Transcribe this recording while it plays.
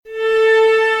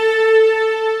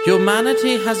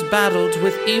Humanity has battled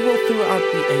with evil throughout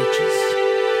the ages,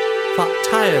 fought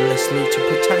tirelessly to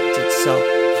protect itself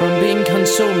from being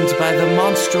consumed by the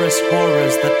monstrous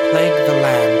horrors that plague the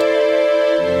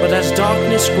land. But as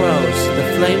darkness grows,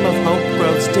 the flame of hope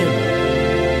grows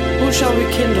dim. Who shall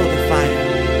rekindle the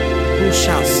fire? Who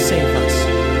shall save us?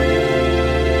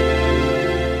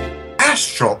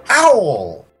 Astral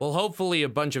Owl! Well, hopefully a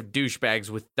bunch of douchebags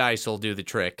with dice will do the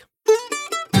trick.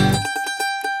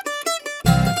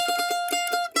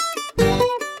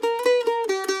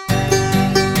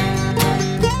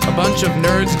 A bunch of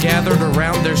nerds gathered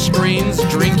around their screens,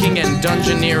 drinking and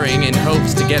dungeoneering in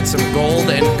hopes to get some gold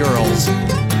and girls.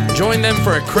 Join them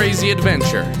for a crazy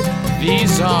adventure.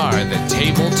 These are the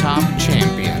Tabletop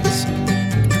Champions.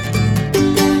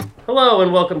 Hello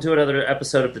and welcome to another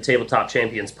episode of the Tabletop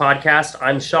Champions podcast.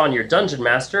 I'm Sean, your Dungeon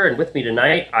Master, and with me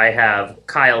tonight I have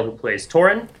Kyle, who plays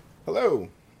Torin. Hello.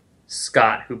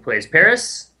 Scott, who plays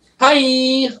Paris.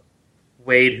 Hi!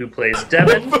 Wade, who plays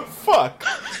Devin. What the fuck?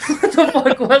 What the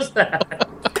fuck was that?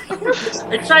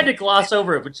 I tried to gloss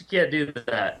over it, but you can't do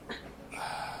that.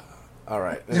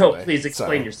 Alright. No, please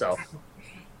explain yourself.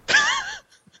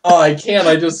 Oh, I can't.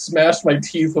 I just smashed my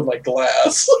teeth with my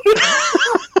glass.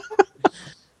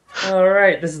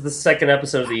 Alright, this is the second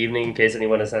episode of the evening, in case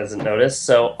anyone hasn't noticed.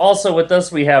 So, also with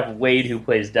us, we have Wade, who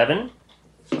plays Devin.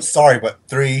 Sorry, but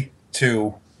 3,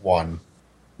 2, 1.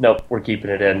 Nope, we're keeping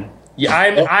it in. Yeah,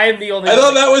 I'm the only I one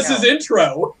thought that was can his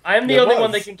intro. I'm the It only was.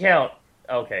 one that can count.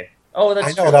 Okay. Oh, that's I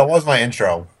know, true. that was my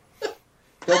intro.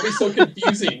 Don't be so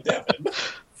confusing, Devin.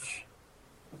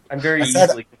 I'm very I said-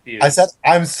 easily confused. I said,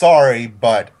 I'm sorry,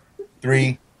 but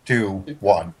 3, 2,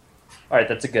 1. Alright,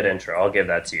 that's a good intro. I'll give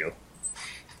that to you.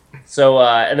 So,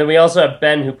 and then we also have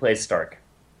Ben, who plays Stark.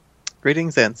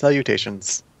 Greetings and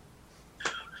salutations.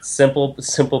 Simple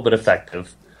but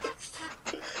effective.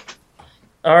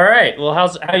 Alright, well,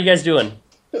 how you guys doing?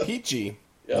 Peachy.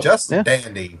 Yep. Just Yeah.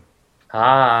 dandy.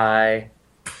 Hi.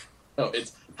 No,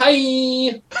 it's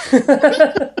hi!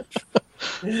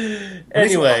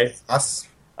 Anyway, Us.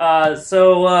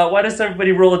 so why does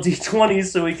everybody roll a d20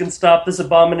 so we can stop this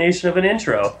abomination of an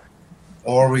intro?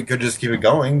 Or we could just keep it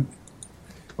going.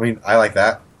 I mean, I like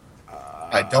that.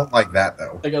 I don't like that,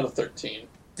 though. I got a 13.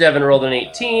 Devin rolled an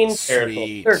 18, Paris rolled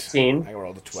Sweet. 13, I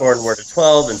rolled a 12. Thorin rolled a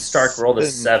 12, and Stark rolled a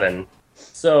 7.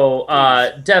 So,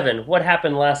 Devin, what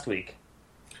happened last week?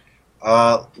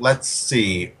 Let's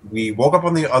see. We woke up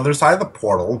on the other side of the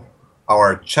portal.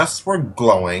 Our chests were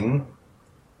glowing,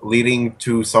 leading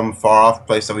to some far-off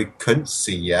place that we couldn't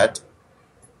see yet.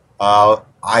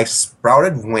 I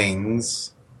sprouted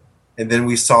wings, and then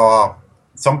we saw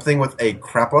something with a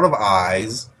crapload of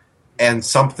eyes, and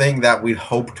something that we'd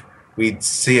hoped we'd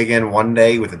see again one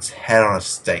day with its head on a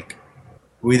stake.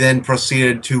 We then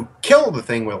proceeded to kill the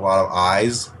thing with a lot of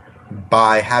eyes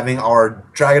by having our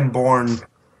dragonborn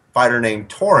fighter named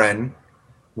Torin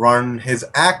run his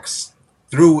axe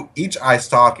through each eye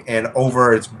stalk and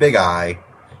over its big eye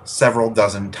several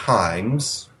dozen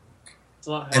times.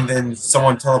 And then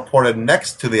someone teleported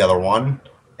next to the other one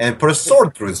and put a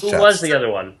sword through his Who chest. was the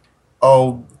other one?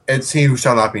 Oh, it's he who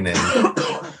shall not be named.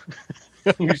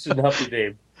 You should not be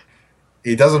named.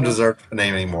 He doesn't deserve a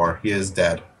name anymore. He is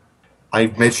dead. I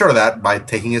made sure of that by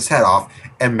taking his head off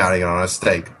and mounting it on a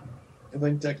stake. I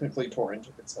think technically Torin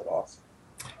took its head off.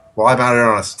 Well, I mounted it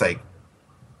on a stake.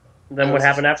 Then what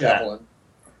happened after that?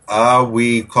 Javelin.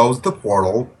 We closed the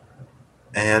portal,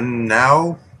 and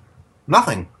now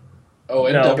nothing. Oh,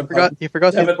 and No. You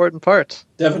forgot the Devin- important part.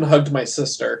 Devin hugged my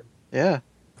sister. Yeah.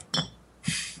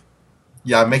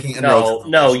 Yeah, I'm making inroads.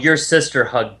 No, your sister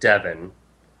hugged Devin.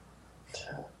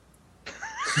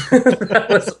 That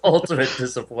was ultimate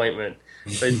disappointment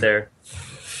right there.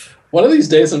 One of these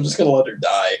days, I'm just going to let her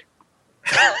die.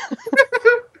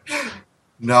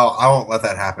 No, I won't let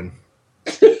that happen.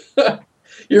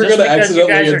 You're Just going to because you accidentally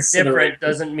guys are incinerate different me.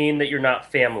 doesn't mean that you're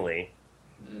not family.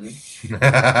 We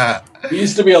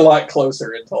used to be a lot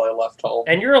closer until I left home.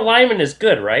 And your alignment is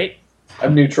good, right?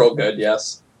 I'm neutral good,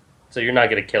 yes. So you're not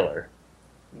going to kill her.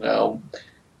 No.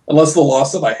 Unless the law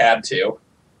said I had to.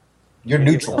 You're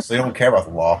neutral, so you don't care about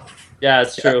the law. Yeah,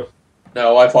 it's true.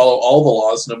 No, I follow all the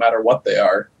laws no matter what they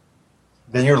are.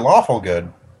 Then you're lawful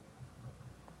good.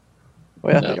 Oh,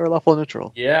 yeah, I No. thought you were lawful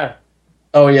neutral. Yeah.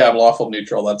 Oh yeah, I'm lawful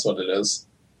neutral, that's what it is.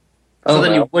 So Oh,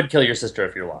 then no. you would kill your sister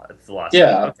if you're lost.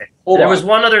 Yeah. Okay. Hold There on. was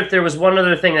one other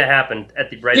thing that happened at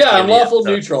the right. Yeah, at the I'm end of the lawful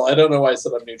episode. neutral. I don't know why I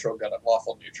said I'm neutral good. I'm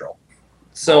lawful neutral.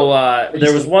 So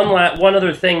there was one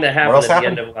other thing that happened else at the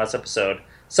happened? end of last episode.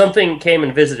 Something came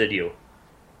and visited you.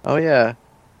 Oh, yeah.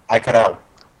 I cut out.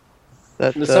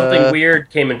 That Something weird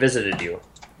came and visited you.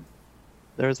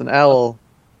 There was an owl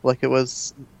like it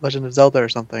was Legend of Zelda or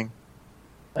something.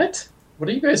 What? What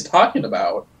are you guys talking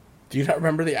about? Do you not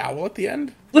remember the owl at the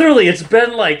end? Literally, it's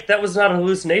been like that was not a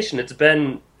hallucination. It's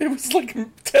been It was like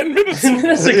 10 minutes 10 ago.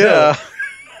 minutes ago.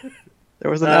 Yeah. There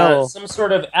was an owl. Some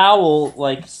sort of owl,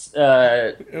 like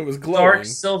It was glowing. dark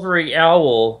silvery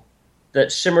owl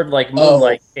that shimmered like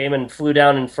moonlight, came and flew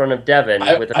down in front of Devin.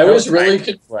 with a I was nose really tied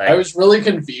to its leg. I was really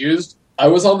confused. I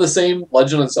was on the same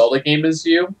Legend of Zelda game as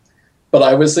you, but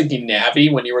I was thinking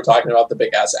Navi when you were talking about the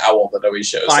big ass owl that always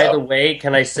shows By up. the way,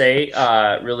 can I say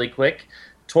really quick,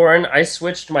 Torin, I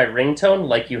switched my ringtone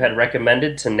like you had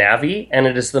recommended to Navi, and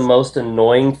it is the most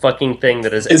annoying fucking thing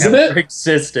that has Isn't ever it?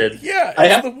 existed. Yeah, I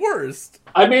it's have- the worst.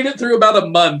 I made it through about a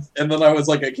month, and then I was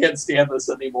like, I can't stand this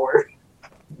anymore.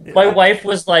 My wife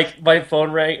was like, my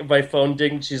phone rang, my phone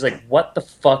dinged. She's like, "What the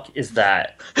fuck is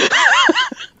that?"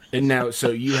 And now,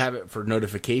 so you have it for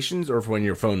notifications or for when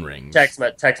your phone rings? Text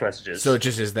messages. So it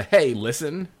just is the, hey,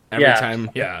 listen, every Yeah. time.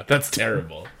 Yeah, that's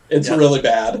terrible. It's Yeah. really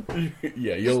bad.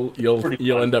 Yeah,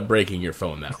 you'll end up breaking your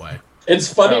phone that way.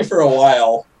 It's funny Oh. for a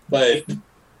while, but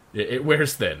It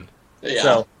wears thin. yeah.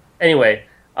 So anyway,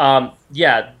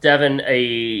 Devin,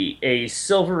 a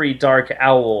silvery dark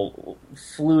owl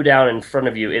flew down in front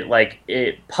of you.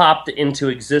 It popped into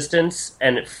existence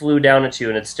and it flew down at you,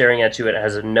 and it's staring at you. It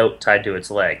has a note tied to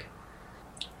its leg.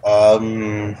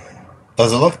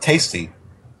 Does it look tasty?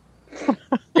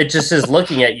 It just is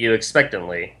looking at you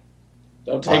expectantly.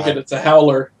 Don't take it, it's a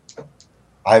howler.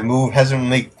 I move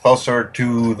hesitantly closer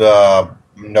to the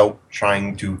note,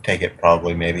 trying to take it,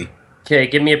 probably, maybe. Okay,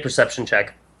 give me a perception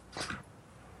check.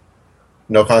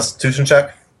 No constitution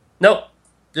check? Nope,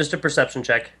 just a perception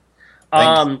check.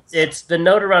 Thank It's the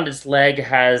note around its leg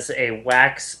has a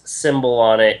wax symbol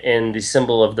on it in the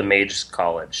symbol of the Mage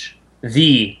College.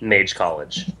 The Mage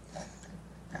College.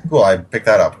 Cool, I picked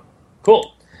that up.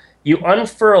 Cool. You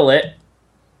unfurl it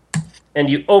and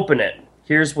you open it.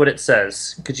 Here's what it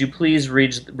says. Could you please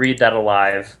read that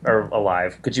alive?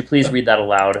 Could you please read that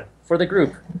aloud for the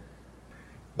group?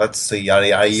 Let's see, yada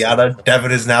yada yada.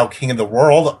 Devin is now king of the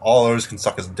world. All others can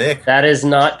suck his dick. That is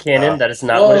not canon. That is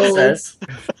not what it Whoa. says.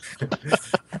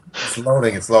 It's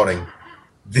loading, it's loading.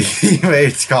 The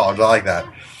Mage College, I like that.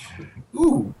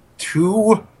 Ooh,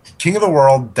 to king of the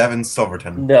world, Devin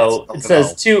Silverton. No, That's it says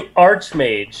something else. to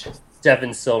Archmage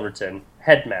Devin Silverton,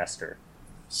 headmaster.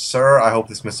 Sir, I hope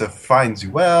this missive finds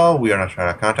you well. We are not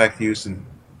trying to contact you since...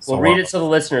 We'll read it so the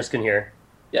listeners can hear.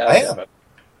 Yeah, I damn am. it.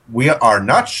 We are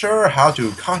not sure how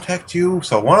to contact you,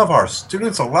 so one of our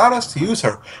students allowed us to use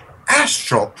her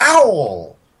astral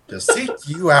owl to seek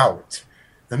you out.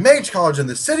 The Mage College and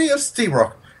the city of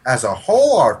Steebrook as a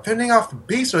whole are fending off the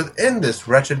beast within this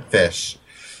wretched fish.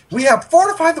 We have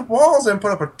fortified the walls and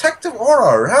put a protective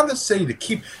aura around the city to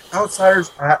keep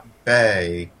outsiders at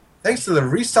bay. Thanks to the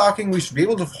restocking, we should be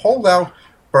able to hold out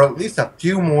for at least a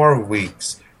few more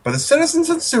weeks. But the citizens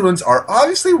and students are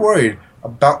obviously worried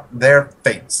about their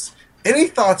fates. Any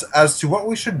thoughts as to what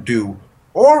we should do,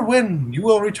 or when you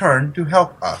will return to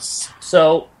help us?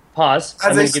 So pause. As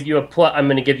I'm I going s- to give you a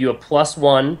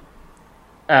 +1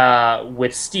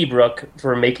 with Steebrook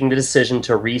for making the decision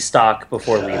to restock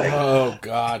before leaving. Oh,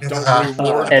 God. Don't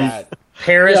reward And- that.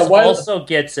 Paris Yeah, why- also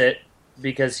gets it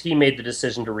because he made the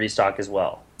decision to restock as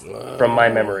well, from my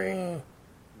memory.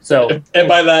 So And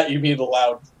by that you mean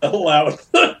allowed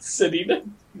the city to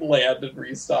land and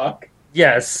restock.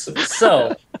 yes.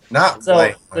 So Not so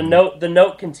like the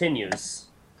note continues.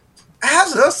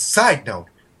 As a side note,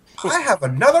 I have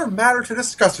another matter to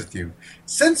discuss with you.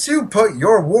 Since you put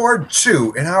your ward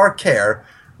Chu in our care,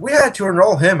 we had to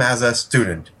enroll him as a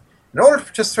student. In order to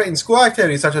participate in school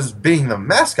activities such as being the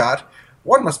mascot,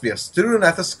 one must be a student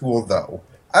at the school, though.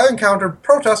 I've encountered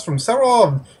protests from several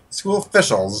of school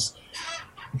officials.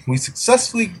 We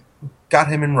successfully got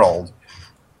him enrolled.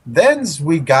 Then things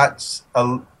got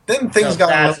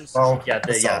a little well.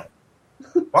 Yeah.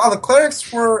 While the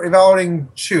clerics were evaluating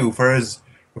Chu for his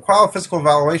required physical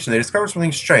evaluation, they discovered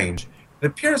something strange. It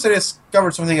appears they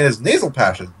discovered something in his nasal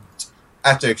passage.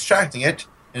 After extracting it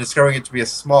and discovering it to be a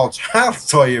small child's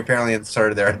toy apparently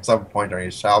inserted there at some point during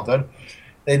his childhood,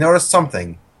 they noticed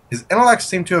something. His intellect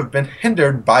seemed to have been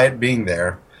hindered by it being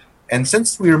there, and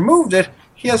since we removed it,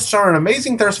 he has shown an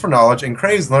amazing thirst for knowledge and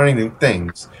craves learning new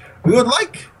things. We would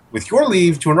like, with your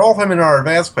leave, to enroll him in our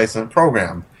advanced placement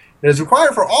program. It is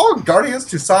required for all guardians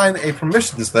to sign a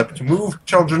permission slip to move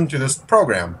children to this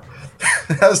program.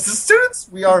 As the students,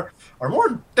 we are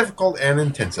more difficult and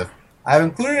intensive. I have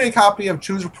included a copy of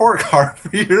Chu's report card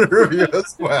for you to review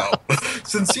as well.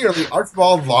 Sincerely,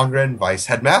 Archibald Longren, Vice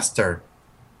Headmaster.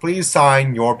 Please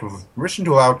sign your permission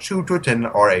to allow Chu to attend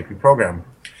our AP program.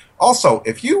 Also,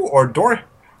 if you or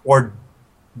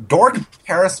Dork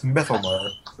Paris Mythalmer.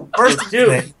 First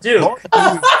Dude. Lord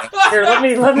Here, let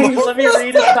me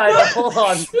read his title. Hold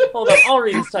on. I'll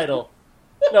read his title.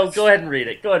 No, go ahead and read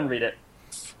it.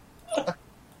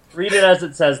 Read it as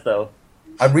it says, though.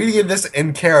 I'm reading this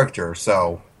in character,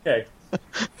 so. Okay.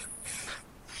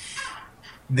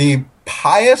 The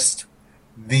pious,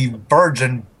 the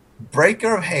virgin,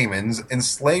 breaker of Hamans,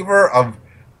 enslaver of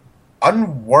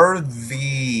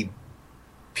unworthy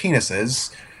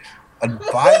penises,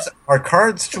 advise our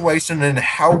current situation and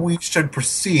how we should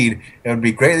proceed. It would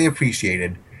be greatly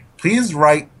appreciated. Please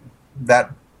write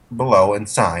that below and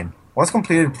sign. Once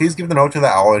completed, please give the note to the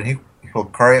owl and he'll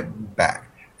carry it back.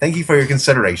 Thank you for your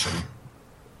consideration.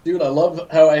 Dude, I love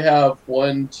how I have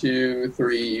 1, 2,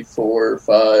 3, 4,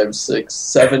 5, 6,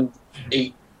 7,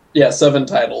 8. Yeah, 7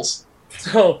 titles.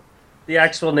 So, the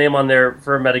actual name on there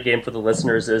for a metagame for the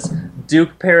listeners is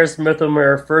Duke Paris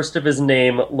Mythalmer, first of his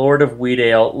name, Lord of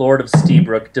Weedale, Lord of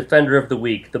Steebrook, Defender of the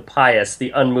Weak, the Pious, the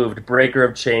Unmoved, Breaker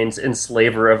of Chains,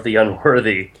 Enslaver of the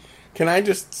Unworthy. Can I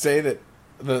just say that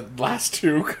the last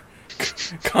two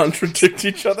contradict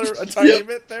each other a tiny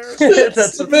bit there?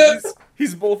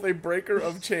 He's both a breaker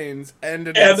of chains and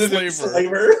an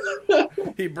enslaver.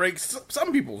 He breaks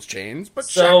some people's chains, but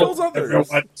shackles others.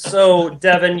 So,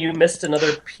 Devin, you missed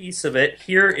another piece of it.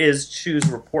 Here is Chu's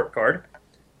report card.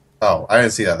 Oh, I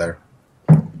didn't see that there.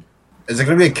 Is it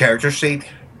going to be a character sheet?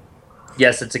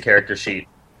 Yes, it's a character sheet.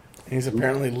 He's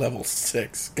apparently level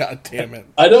 6. God damn it.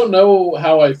 I don't know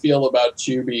how I feel about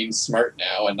Chew being smart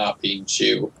now and not being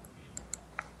Chew.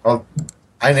 Well,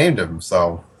 I named him,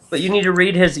 so... But you need to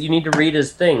read his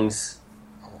things.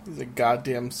 He's a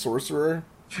goddamn sorcerer.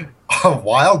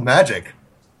 Wild magic.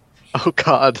 Oh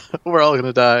god, we're all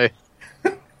gonna die.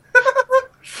 He's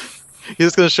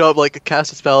just gonna show up, like,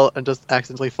 cast a spell, and just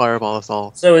accidentally fireball us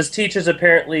all. So his teachers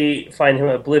apparently find him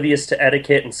oblivious to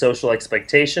etiquette and social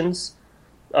expectations.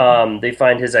 They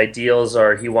find his ideals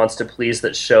are he wants to please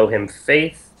that show him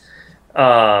faith.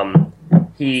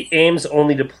 He aims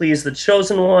only to please the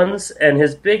chosen ones, and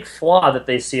his big flaw that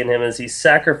they see in him is he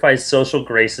sacrificed social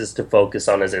graces to focus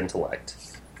on his intellect.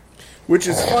 Which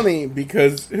is funny,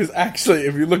 because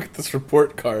if you look at this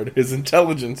report card, his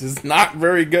intelligence is not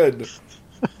very good.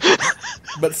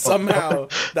 But somehow,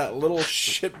 that little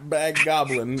shitbag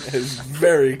goblin is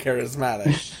very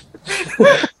charismatic.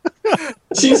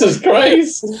 Jesus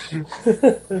Christ!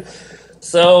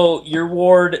 So, your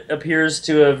ward appears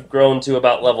to have grown to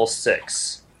about level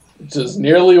 6. Which is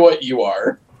nearly what you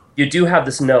are. You do have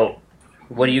this note.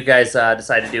 What do you guys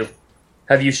decide to do?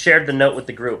 Have you shared the note with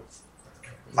the group?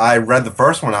 I read the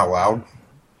first one out loud.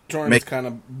 Jordan's kind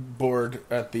of bored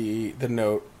at the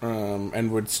note,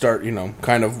 and would start,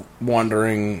 kind of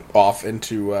wandering off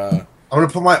into... I'm going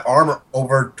to put my arm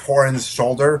over Torin's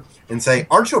shoulder and say,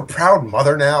 aren't you a proud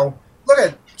mother now? Look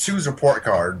at Chu's report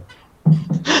card.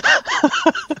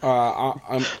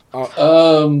 I'm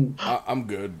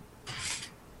good.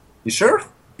 You sure?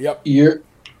 Yep.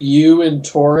 You and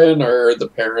Torin are the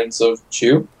parents of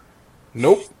Chew?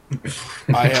 Nope.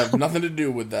 I have nothing to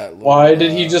do with that. Why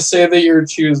did he just say that you're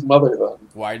Chew's mother, then?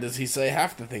 Why does he say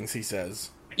half the things he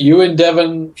says? You and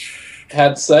Devin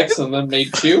had sex and then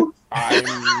made Chew? I'm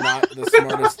not the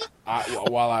smartest.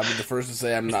 While I'm the first to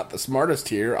say I'm not the smartest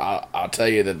here, I'll tell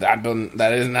you that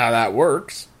isn't how that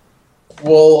works.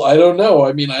 Well, I don't know.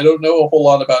 I mean, I don't know a whole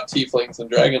lot about tieflings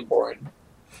and dragonborn.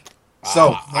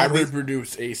 So I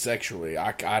reproduce asexually.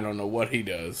 I don't know what he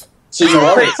does. So you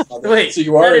are his mother. Wait, so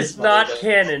you are that his is mother, not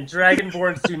then. canon.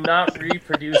 Dragonborns do not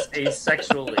reproduce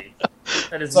asexually.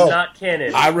 That is not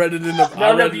canon. I read it in the.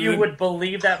 None of you would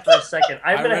believe that for a second.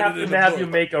 I'm I going to read have it in to the have book. you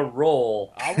make a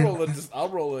roll. I'll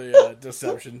roll a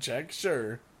deception check.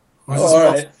 Sure.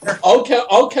 All right.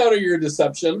 I'll counter your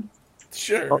deception.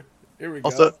 Sure. Here we go.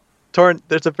 Also, Torin,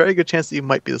 there's a very good chance that you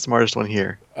might be the smartest one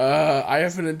here. I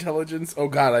have an intelligence. Oh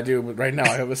God, I do. But right now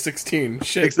I have a 16.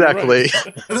 Shit. Exactly.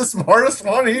 Right. the smartest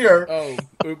one here. Oh,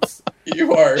 oops.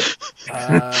 You are.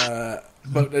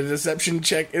 But the deception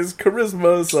check is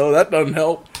charisma, so that doesn't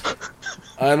help.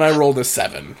 And I rolled a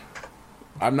 7.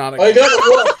 I'm not a. I got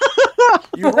it.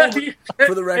 You rolled, You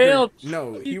for the record, failed.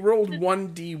 no, he rolled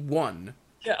 1d1.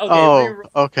 Yeah, okay. Oh,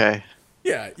 okay.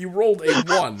 Yeah, you rolled a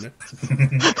 1.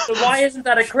 So why isn't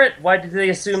that a crit? Why did they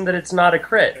assume that it's not a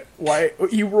crit? Why?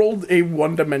 You rolled a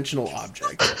one-dimensional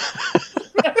object.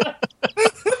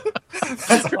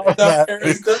 That's all that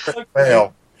is.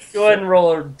 Fail. Go ahead and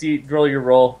roll your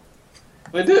roll.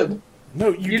 I did.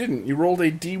 No, you didn't. You rolled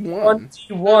a D1.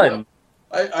 1d1.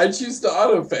 I choose to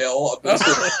auto fail on this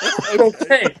one.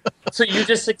 Okay, so you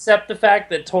just accept the fact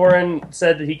that Torin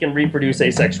said that he can reproduce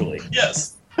asexually.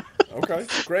 Yes. Okay,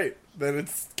 great. Then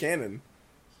it's canon.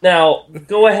 Now,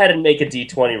 go ahead and make a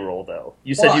d20 roll, though.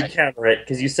 You said Why? you'd counter it,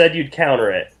 because you said you'd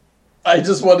counter it. I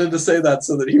just wanted to say that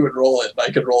so that he would roll it and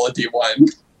I could roll a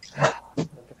D1.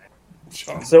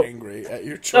 Sean's So- angry at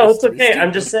your choice. No, it's to be okay. I'm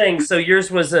stupid. just saying, so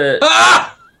yours was a...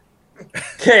 Ah!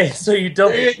 Okay, so you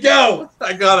don't... There you go!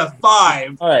 I got a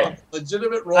 5. All right.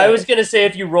 Legitimate roll. I was going to say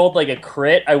if you rolled like a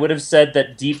crit, I would have said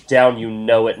that deep down you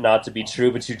know it not to be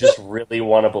true, but you just really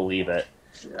want to believe it.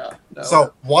 Yeah, no.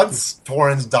 So once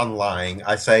Torin's done lying,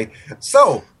 I say,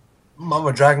 "So,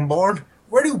 Mama Dragonborn,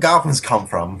 where do goblins come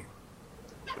from?"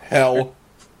 Hell.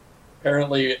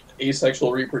 Apparently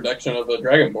asexual reproduction of a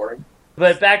dragonborn.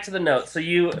 But back to the note. So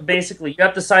you basically, you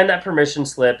have to sign that permission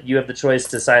slip. You have the choice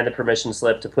to sign the permission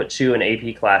slip to put Chu in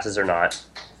AP classes or not.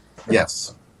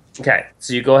 Yes. Okay,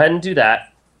 so you go ahead and do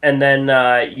that. And then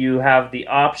you have the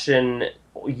option,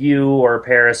 you or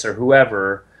Paris or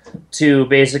whoever, to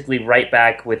basically write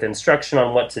back with instruction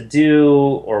on what to do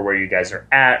or where you guys are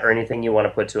at or anything you want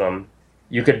to put to them.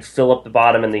 You could fill up the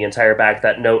bottom and the entire back.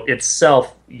 That note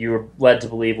itself, you're led to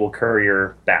believe, will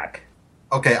courier back.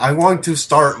 Okay, I'm going to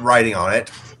start writing on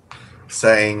it,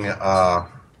 saying,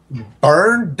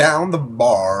 "Burn down the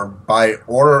bar by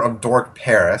order of Dork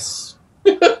Paris.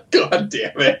 God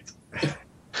damn it.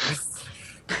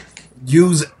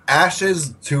 Use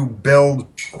ashes to build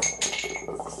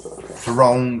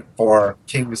throne for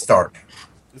King Stark."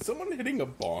 Is someone hitting a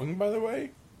bong, by the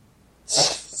way?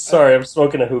 Sorry, I'm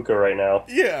smoking a hookah right now.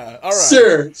 Yeah,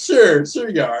 alright. Sure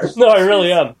you are. No, I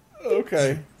really am.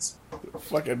 Okay.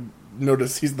 Fucking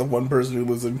notice he's the one person who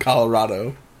lives in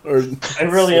Colorado. Or I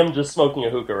really am just smoking a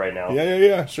hookah right now.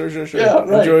 Yeah. Sure. Yeah,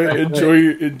 right, enjoy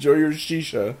your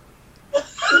shisha.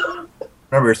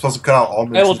 Remember, you're supposed to cut out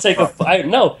all. I will take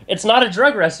no, it's not a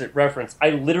drug reference. I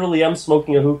literally am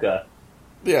smoking a hookah.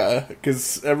 Yeah,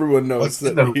 because everyone knows What's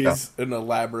that the hookah? he's an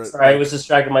elaborate. Sorry, I was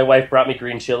distracted. My wife brought me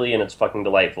green chili, and it's fucking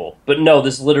delightful. But no,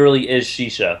 this literally is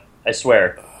shisha. I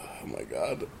swear. Oh my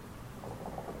god.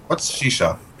 What's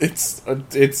shisha? It's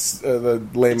the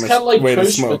lamest It's kind of like way to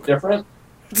Kush, smoke. but different.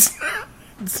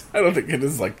 I don't think it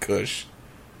is like Kush.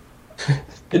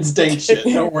 It's dank shit.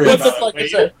 Don't worry What the about fuck it.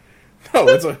 is that? No,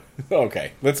 it's a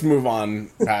okay. Let's move on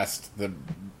past the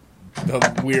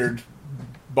weird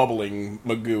bubbling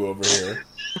magoo over here.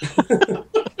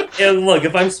 Yeah, look,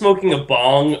 if I'm smoking a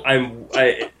bong,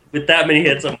 with that many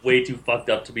hits, I'm way too fucked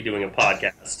up to be doing a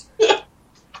podcast.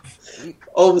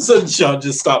 All of a sudden, Sean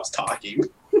just stops talking.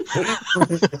 All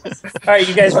right,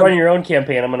 you guys run your own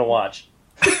campaign. I'm gonna watch.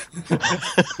 All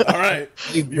right,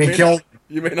 You may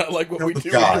you may not like what we do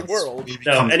in gods. the world. We No,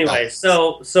 become anyway, gods.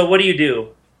 so what do you do?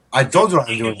 I told you what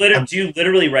I'm Do you, doing. do you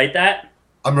literally write that?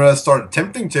 I'm going to start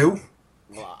attempting to.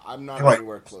 Well, I'm not Right.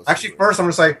 anywhere close. Actually, to it. first I'm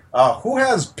going to say, who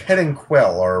has pen and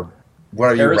quill or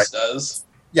whatever you Paris write? does.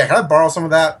 Yeah, can I borrow some of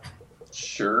that?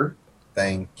 Sure.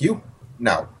 Thank you.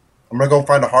 No. I'm going to go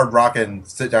find a hard rock and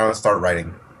sit down and start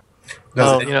writing.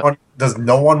 Does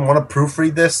no one want to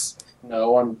proofread this?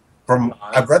 No, I'm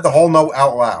I've read the whole note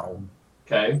out loud.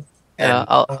 okay. Yeah,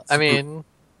 And-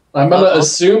 I'm gonna I'll-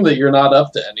 assume that you're not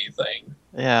up to anything.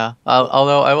 yeah.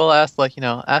 Although I will ask,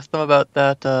 ask them about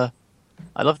that.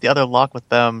 I left the other lock with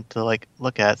them to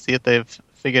look at, see if they've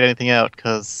figured anything out,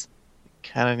 because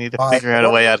kind of need to By figure out a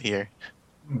way out here.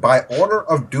 By order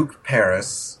of Duke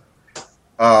Paris,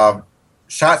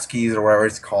 Shotskis, or whatever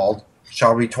it's called,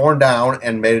 shall be torn down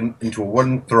and made into a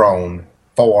wooden throne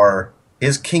for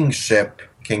his kingship,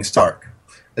 King Stark.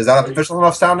 Is that official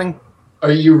enough sounding?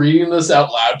 Are you reading this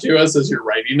out loud to us as you're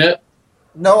writing it?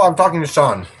 No, I'm talking to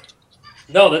Sean.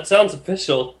 No, that sounds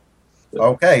official.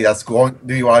 Okay, that's going.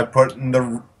 Do you want to put in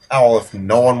the owl if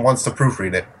no one wants to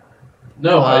proofread it?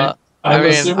 No, I I'm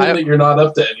mean, assuming that you're not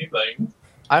up to anything.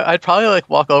 I'd probably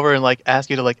walk over and ask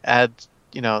you to add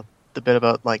the bit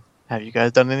about have you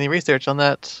guys done any research on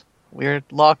that weird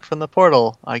lock from the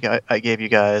portal I gave you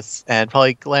guys, and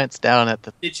probably glance down at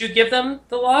the. Did you give them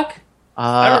the lock?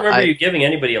 I don't remember you giving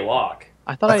anybody a lock.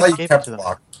 I thought I you gave it kept to the them.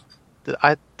 lock.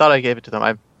 I thought I gave it to them.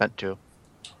 I meant to.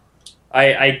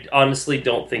 I honestly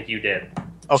don't think you did.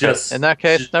 Okay. Just- In that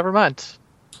case, just- never mind.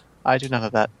 I do none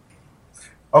of that.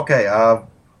 Okay,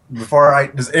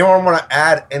 does anyone want to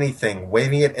add anything?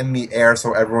 Waving it in the air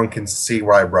so everyone can see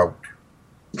what I wrote.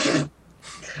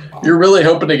 You're really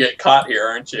hoping to get caught here,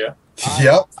 aren't you?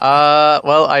 Yep.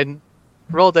 Well, I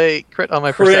rolled a crit on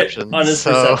my Crit perception. on his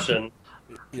so, perception.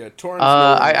 Yeah, Torrance.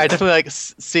 I definitely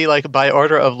see by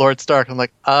order of Lord Stark. I'm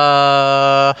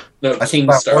No, That's King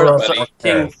by Stark, order of buddy. Stark.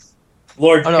 King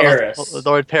Lord oh no, Paris.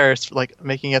 Lord Paris,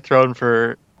 making a throne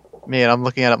for me, and I'm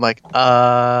looking at him I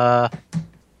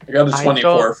got a I 24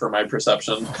 don't- for my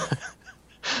perception.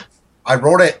 I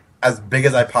wrote it as big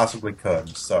as I possibly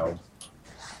could, so.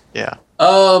 yeah.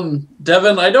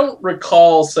 Devin, I don't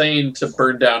recall saying to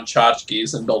burn down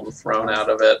tchotchkes and build a throne out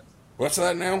of it. What's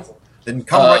that now? Didn't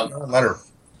come right in the letter.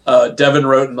 Devin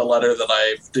wrote in the letter that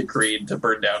I've decreed to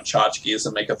burn down tchotchkes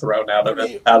and make a throne out of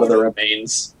it, out of the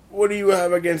remains. What do you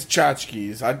have against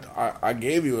tchotchkes? I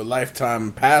gave you a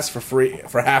lifetime pass for free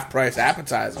for half price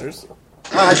appetizers.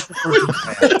 I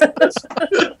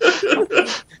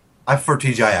prefer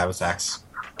TGI Avisax.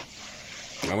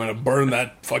 I'm gonna burn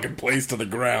that fucking place to the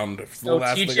ground. It's the So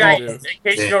last thing I TGI, do. in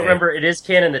case you don't remember, it is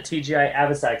canon that TGI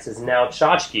Avisax is now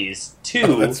Tchotchkes 2.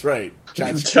 Oh, that's right.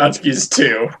 Tchotchkes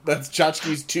 2. That's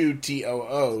Tchotchkes 2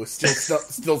 TOO.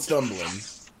 Still stumbling.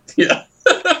 Yeah.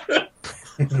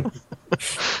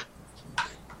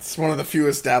 It's one of the few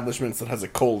establishments that has a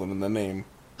colon in the name.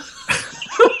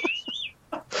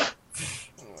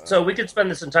 So we could spend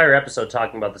this entire episode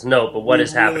talking about this note, but what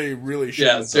is happening? Really Yeah,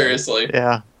 shouldn't. seriously.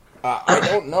 Yeah. I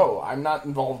don't know. I'm not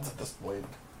involved at this point.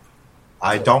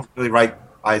 I don't really write.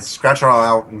 I scratch it all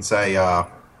out and say,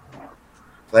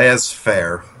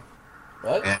 "Laissez-faire."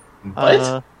 What? And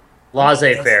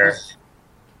Laissez-faire.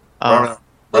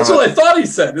 That's what I thought he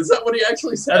said. Is that what he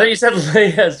actually I said? thought you said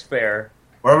laissez-faire.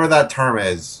 whatever that term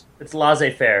is, It's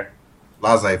laissez-faire.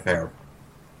 laissez-faire.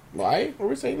 Why are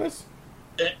we saying this?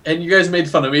 And you guys made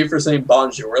fun of me for saying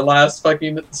bonjour last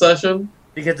fucking session?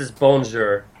 Because it's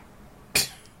bonjour.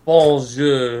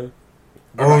 Bonjour.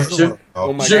 Bonjour.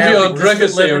 Oh my Je God. viens we drinker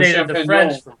say au Eliminated the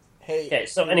French. champignon. Hey. Okay,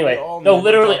 so we anyway, all no, never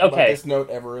literally, talk about okay. this note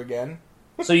ever again.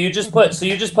 So you just put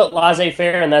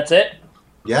laissez-faire and that's it?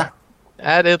 Yeah.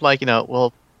 Added, like,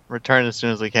 we'll return as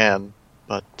soon as we can.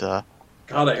 But, God,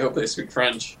 I hope they speak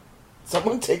French.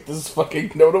 Someone take this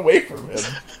fucking note away from him.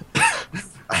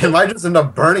 I might just end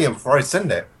up burning it before I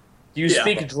send it. Do you Yeah.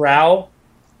 speak Drow?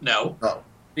 No. Oh.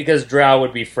 Because Drow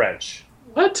would be French.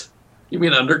 What? You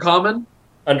mean undercommon?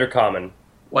 Undercommon.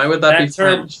 Why would that That be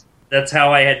term- French? That's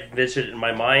how I had envisioned it in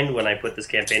my mind when I put this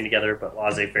campaign together, but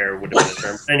laissez-faire would have been a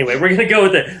term. Anyway, we're going to go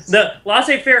with it. The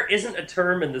laissez-faire isn't a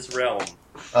term in this realm.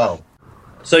 Oh.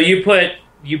 So you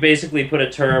basically put a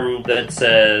term that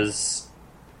says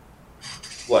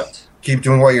what? Keep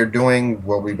doing what you're doing.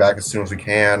 We'll be back as soon as we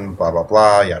can. Blah, blah,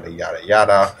 blah. Yada, yada,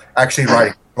 yada. Actually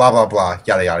writing. Blah, blah, blah.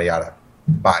 Yada, yada, yada.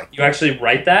 Bye. You actually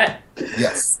write that?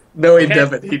 Yes. No, he Okay.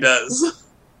 Devin, he does.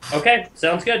 Okay,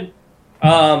 sounds good.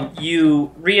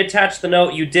 You reattach the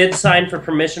note. You did sign for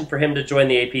permission for him to join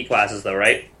the AP classes, though,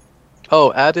 right?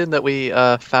 oh, add in that we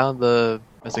found the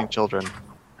missing children,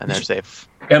 and they're safe.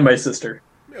 And my sister.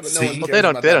 Yeah, but See? one Well, cares they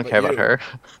don't about they that don't but care about you. her.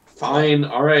 Fine,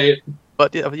 alright.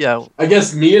 But yeah, I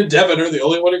guess me and Devin are the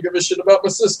only one who give a shit about my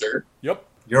sister. Yep.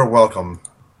 You're welcome.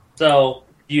 So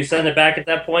you send it back at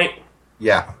that point.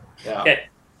 Yeah. Yeah. Okay.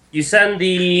 You send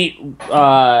the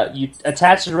you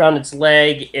attach it around its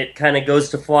leg. It kind of goes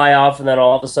to fly off, and then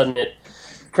all of a sudden it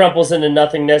crumples into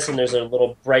nothingness, and there's a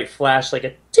little bright flash, like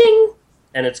a ting,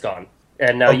 and it's gone.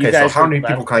 And now you Okay, so guys. how are many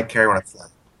left. people can I carry when I fly?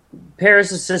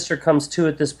 Paris' sister comes to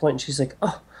at this point, and she's like,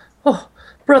 "Oh,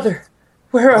 brother,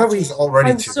 where are we? She's already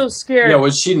I'm two. so scared." Yeah,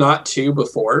 was she not 2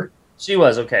 before? She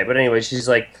was okay, but anyway, she's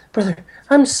like, "Brother,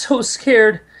 I'm so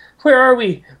scared. Where are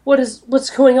we? What's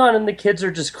going on?" And the kids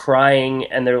are just crying,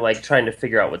 and they're like trying to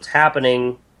figure out what's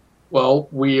happening. Well,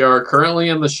 we are currently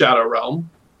in the Shadow Realm,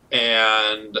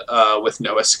 and with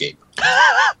no escape.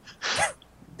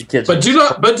 The kids, But do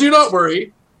not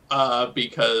worry,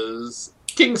 because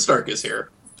King Stark is here,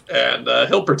 and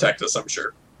he'll protect us, I'm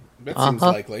sure. That seems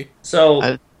Uh-huh. likely. So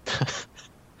I-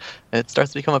 it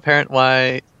starts to become apparent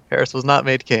why Paris was not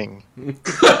made king.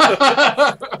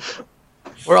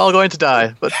 We're all going to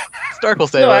die, but Stark will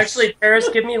save no, us. actually, Paris,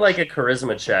 give me like a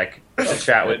charisma check to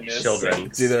chat with these Goodness children.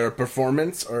 It's either a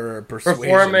performance or a persuasion.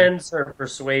 Performance or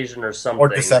persuasion or something. Or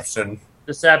deception.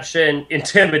 Deception,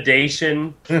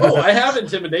 intimidation. Oh, I have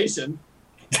intimidation.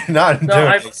 Not No, I'm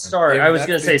intimidation. Stark. Yeah, I was that's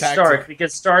going to the say tactic. Stark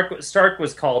because Stark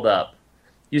was called up.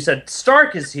 You said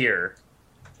Stark is here,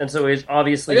 and so he's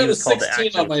obviously I got he a was called to 16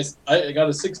 action. on my. I got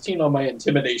a 16 on my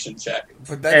intimidation check.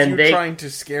 But that's And you they- trying to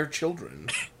scare children.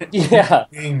 Yeah,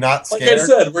 Being not Like scared. I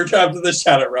said, we're trapped in the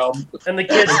Shadow Realm. and the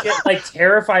kids get like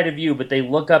terrified of you, but they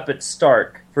look up at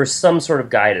Stark for some sort of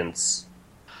guidance.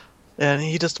 And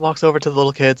he just walks over to the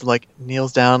little kids, like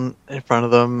kneels down in front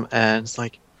of them, and it's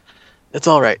like, "It's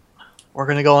all right. We're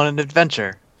gonna go on an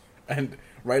adventure." And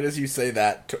right as you say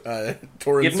that,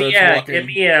 Torin Give me starts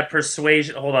walking. a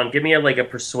persuasion. Hold on, give me a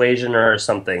persuasion or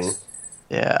something.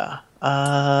 Yeah.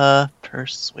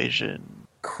 Persuasion.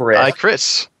 Crit.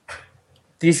 Chris.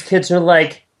 These kids are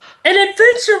like, an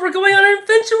adventure! We're going on an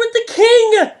adventure with the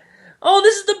king! Oh,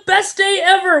 this is the best day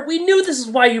ever! We knew this is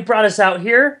why you brought us out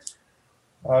here.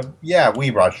 Yeah, we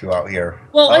brought you out here.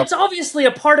 Well, it's obviously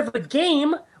a part of a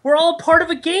game. We're all part of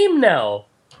a game now.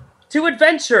 To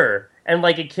adventure. And,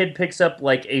 like, a kid picks up,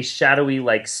 like, a shadowy,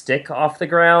 like, stick off the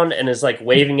ground and is, like,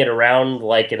 waving it around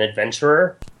like an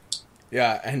adventurer.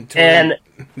 Yeah, and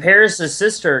Paris'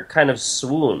 sister kind of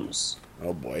swoons.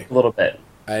 Oh, boy. A little bit.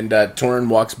 And Torin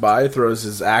walks by, throws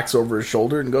his axe over his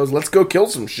shoulder, and goes, "Let's go kill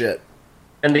some shit."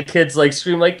 And the kids, like,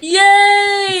 scream, like,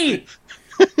 "Yay!"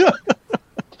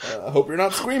 I hope you're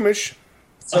not squeamish.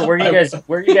 So where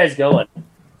are you guys going?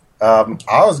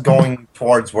 I was going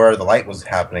towards where the light was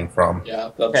happening from.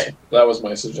 Yeah, that was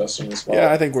my suggestion as well.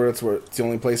 Yeah, I think it's the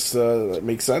only place that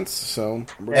makes sense. So,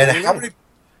 and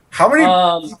how many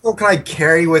people can I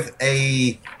carry with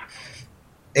a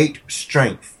 8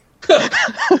 strength?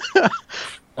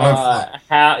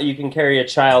 How you can carry a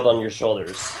child on your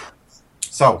shoulders.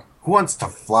 So, who wants to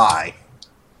fly?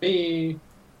 Me.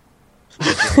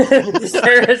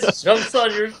 Paris jumps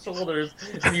on your shoulders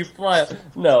and you fly.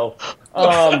 No.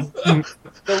 The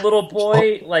little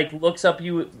boy like looks up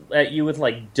at you with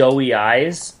like doughy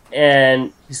eyes,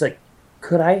 and he's like,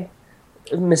 "Could I,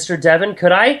 Mr. Devon?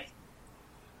 Could I?"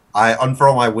 I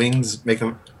unfurl my wings, make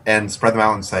them, and spread them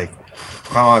out, and say,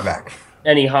 "Come on my back."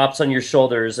 And he hops on your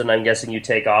shoulders, and I'm guessing you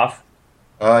take off.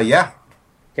 Yeah.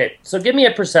 Okay, so give me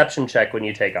a perception check when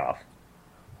you take off.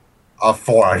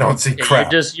 4. I don't see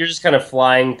crap. You're just kind of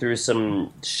flying through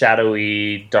some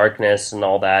shadowy darkness and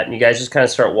all that, and you guys just kind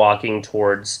of start walking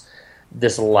towards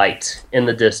this light in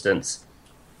the distance.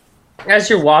 As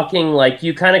you're walking, like,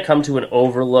 you kind of come to an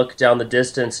overlook down the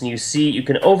distance, and you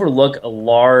can overlook a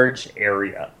large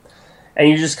area, and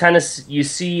you just kind of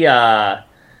see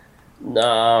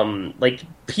like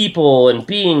people and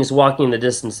beings walking in the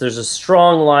distance. There's a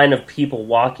strong line of people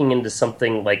walking into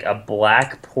something like a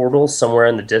black portal somewhere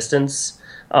in the distance,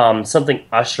 something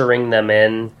ushering them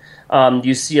in.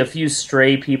 You see a few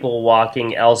stray people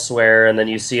walking elsewhere, and then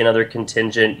you see another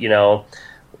contingent,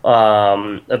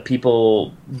 of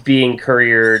people being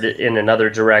couriered in another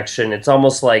direction. It's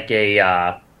almost like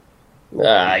I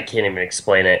can't even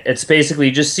explain it. It's basically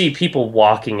you just see people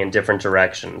walking in different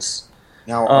directions.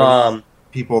 Now, are these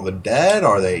people the dead?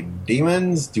 Are they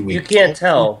demons? You can't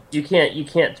tell. You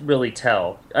can't really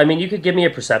tell. I mean, you could give me a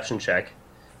perception check.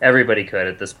 Everybody could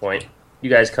at this point. You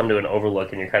guys come to an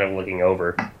overlook, and you're kind of looking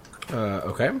over.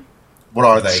 Okay. What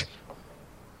are they?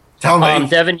 Tell me.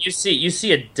 Devin, you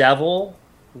see a devil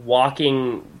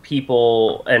walking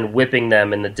people and whipping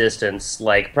them in the distance,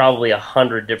 like probably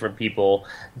 100 different people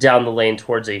down the lane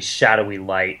towards a shadowy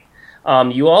light.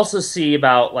 You also see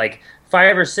about like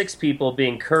 5 or 6 people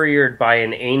being couriered by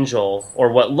an angel,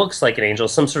 or what looks like an angel,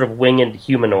 some sort of winged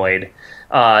humanoid,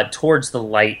 towards the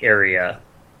light area.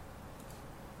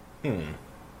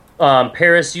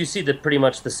 Paris, you see pretty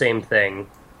much the same thing.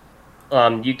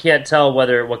 You can't tell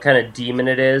what kind of demon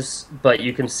it is, but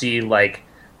you can see like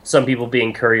some people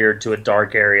being couriered to a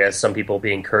dark area, some people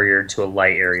being couriered to a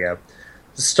light area.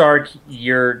 Stark,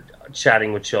 you're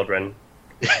chatting with children.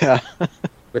 Yeah.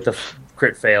 With a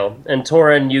crit fail. And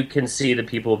Torin, you can see the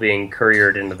people being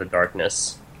couriered into the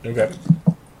darkness. Okay.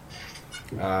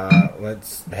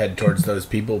 Let's head towards those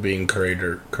people being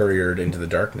couriered into the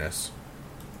darkness.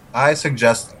 I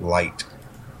suggest light.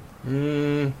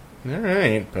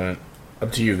 Alright, but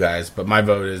up to you guys. But my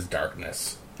vote is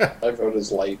darkness. My vote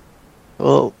is light.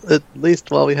 Well, at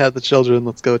least while we have the children,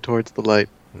 let's go towards the light.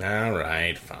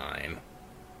 Alright, fine.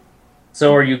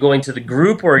 So are you going to the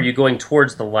group, or are you going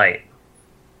towards the light?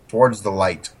 Towards the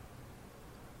light.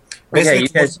 Basically, Okay, you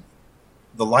guys.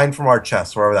 the line from our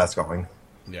chest, wherever that's going.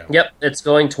 Yeah. Yep, it's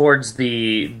going towards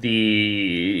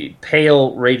the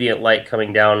pale radiant light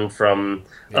coming down from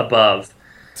above.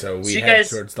 So we you head guys-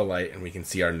 towards the light, and we can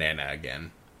see our Nana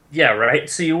again. Yeah, right.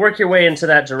 So you work your way into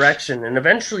that direction, and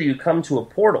eventually you come to a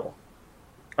portal.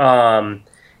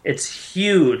 It's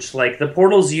huge. Like the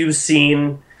portals you've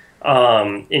seen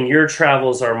in your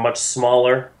travels are much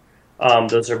smaller.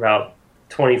 Those are about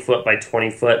 20 foot by 20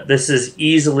 foot. This is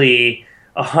easily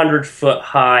 100 foot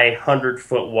high, 100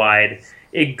 foot wide.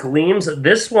 It gleams.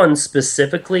 This one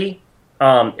specifically,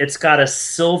 it's got a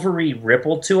silvery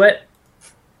ripple to it,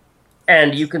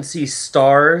 and you can see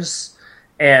stars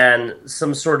and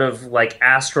some sort of like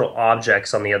astral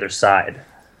objects on the other side.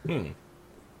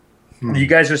 You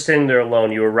guys are standing there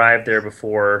alone. You arrived there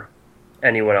before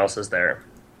anyone else is there.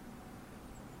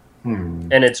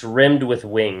 And it's rimmed with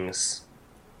wings.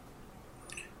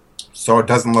 So it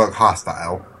doesn't look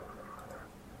hostile.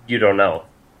 You don't know.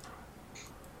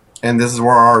 And this is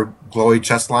where our glowy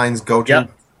chest lines go to?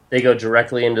 Yep. They go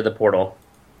directly into the portal.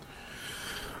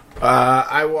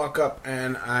 I walk up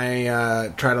and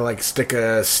I try to like stick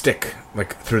a stick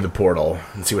like through the portal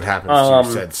and see what happens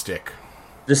to said stick.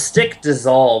 The stick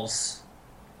dissolves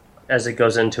as it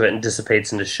goes into it and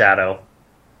dissipates into shadow.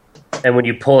 And when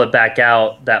you pull it back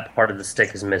out, that part of the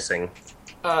stick is missing.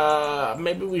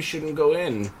 Maybe we shouldn't go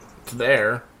in to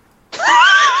there.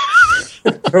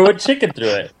 Throw a chicken through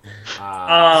it.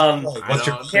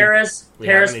 Paris, give me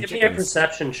a chickens.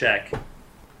 perception check.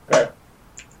 Okay.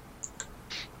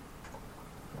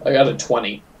 I got a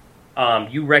 20.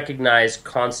 You recognize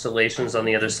constellations on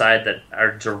the other side that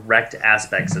are direct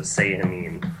aspects of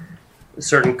Sehanine.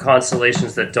 Certain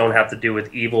constellations that don't have to do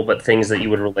with evil, but things that you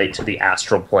would relate to the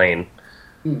astral plane.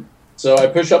 So I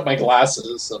push up my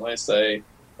glasses and I say,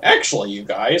 actually, you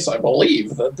guys, I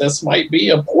believe that this might be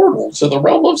a portal to the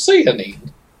realm of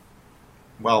Sehanine.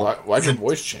 Well, Why'd your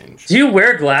voice change? Do you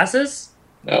wear glasses?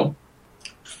 No.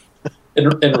 In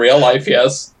real life,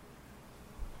 yes.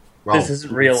 well, This is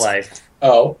real life.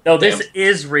 Oh. No, damn. this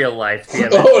is real life, damn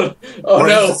it. Oh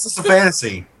no. This is a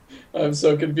fantasy. I'm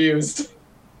so confused.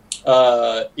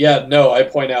 I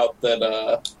point out that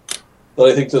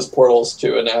I think this portal's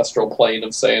to an astral plane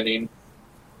of Sehanine.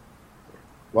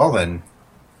 Well then,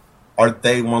 aren't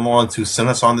they one along to send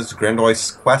us on this grandiose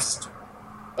quest?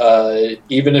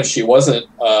 Even if she wasn't,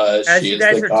 As she you is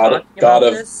guys the are god talking about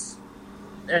of this,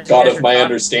 as you god guys of are my talking-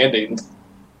 understanding.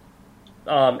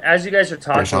 As you guys are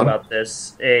talking Sean? about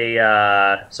this,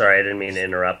 sorry, I didn't mean to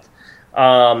interrupt.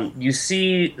 You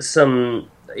see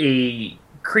a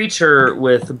creature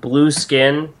with blue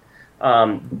skin,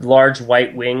 large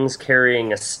white wings,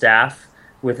 carrying a staff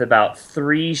with about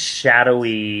 3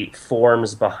 shadowy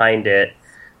forms behind it,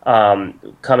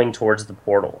 coming towards the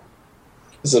portal.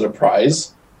 Is it a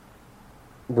prize?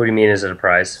 What do you mean? Is it a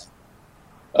prize?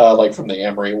 Like from the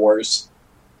Amory Wars?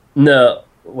 No.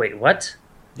 Wait, what?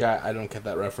 Yeah, I don't get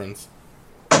that reference.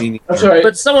 That's right.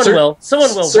 But someone will. Someone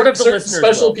will. One of the listeners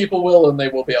special will. people will, and they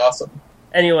will be awesome.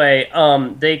 Anyway,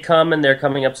 they come and they're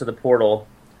coming up to the portal,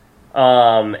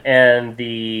 and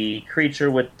the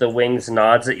creature with the wings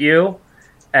nods at you,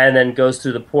 and then goes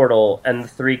through the portal, and the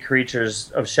 3 creatures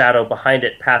of shadow behind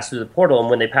it pass through the portal, and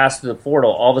when they pass through the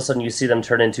portal, all of a sudden you see them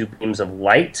turn into beams of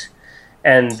light,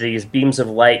 and these beams of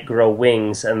light grow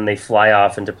wings, and they fly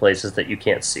off into places that you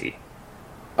can't see.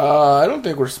 I don't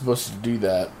think we're supposed to do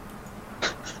that.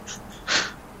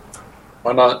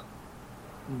 Why not?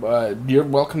 But you're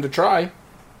welcome to try.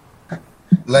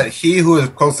 Let he who is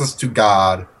closest to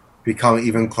God become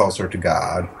even closer to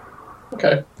God.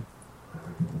 Okay.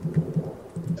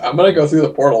 I'm gonna go through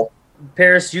the portal.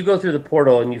 Paris, you go through the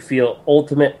portal, and you feel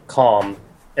ultimate calm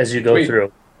as you go Sweet.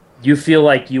 through. You feel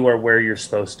like you are where you're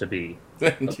supposed to be.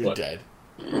 You're what- dead.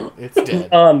 It's dead.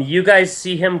 You guys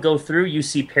see him go through. You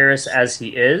see Paris as he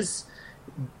is,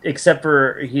 except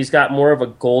for he's got more of a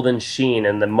golden sheen,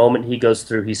 and the moment he goes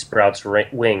through, he sprouts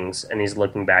wings, and he's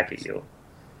looking back at you.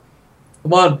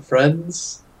 Come on,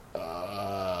 friends.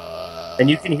 And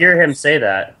you can hear him say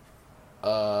that.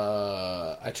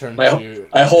 I turn I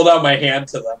to hold out my hand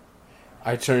to them.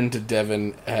 I turn to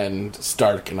Devin and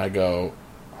Stark, and I go,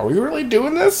 "Are we really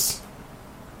doing this?"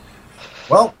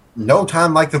 Well, no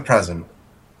time like the present.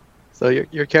 So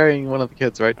you're carrying one of the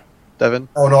kids, right, Devin?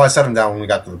 Oh no, I set him down when we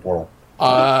got to the portal.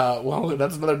 Well,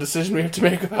 that's another decision we have to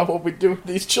make about what we do with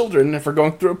these children if we're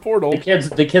going through a portal.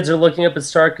 The kids are looking up at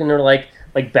Stark, and they're like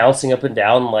bouncing up and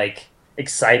down, like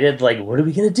excited. Like, what are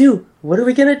we gonna do? What are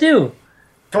we gonna do?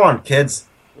 Come on, kids.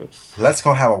 Let's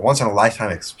go have a once in a lifetime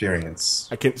experience.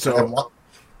 I can so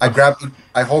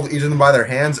I hold each of them by their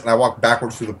hands and I walk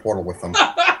backwards through the portal with them.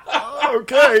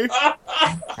 okay.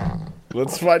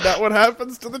 Let's find out what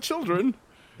happens to the children.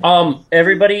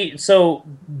 Everybody. So,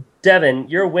 Devin,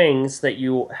 your wings that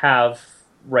you have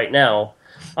right now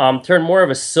turn more of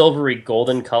a silvery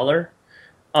golden color.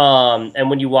 And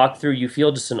when you walk through, you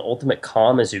feel just an ultimate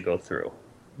calm as you go through.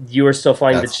 You are still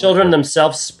flying. The children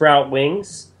themselves sprout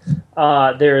wings.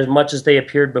 They're as much as they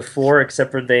appeared before,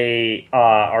 except for they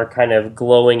are kind of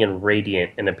glowing and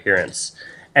radiant in appearance.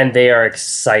 And they are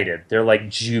excited. They're like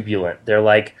jubilant. They're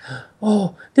like,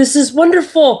 "Oh, this is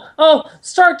wonderful! Oh,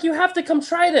 Stark, you have to come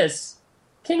try this,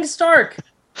 King Stark."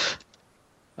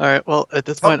 All right. Well, at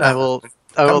this point, I will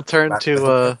turn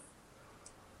to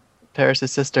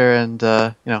Paris' sister and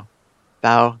bow,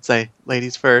 and say,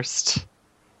 "Ladies first."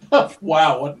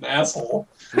 Wow, what an asshole.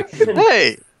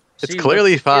 Hey, it's She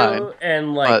clearly looks at you fine.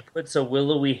 and but- puts a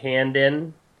willowy hand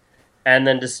in, and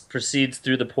then just proceeds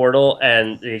through the portal,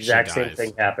 and the exact same dies.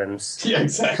 thing happens. Yeah,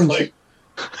 exactly.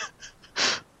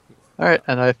 All right,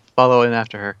 and I follow in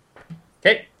after her.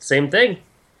 Okay, same thing.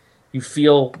 You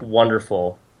feel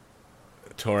wonderful.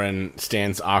 Torin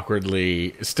stands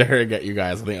awkwardly staring at you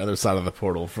guys on the other side of the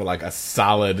portal for like a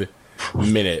solid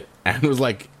minute and was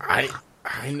like, I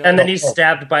I know. And then he's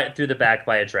stabbed through the back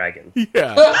by a dragon.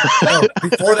 Yeah. No,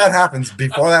 before that happens,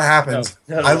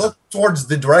 No. I look towards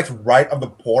the direct right of the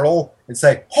portal and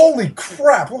say, "Holy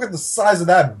crap! Look at the size of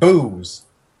that booze."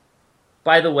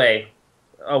 By the way,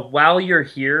 while you're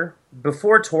here,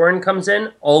 before Torin comes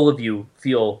in, all of you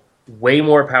feel way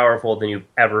more powerful than you've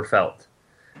ever felt.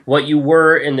 What you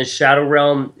were in the Shadow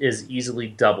Realm is easily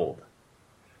doubled.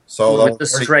 So with the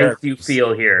strength you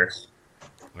feel here.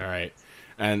 All right.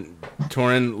 And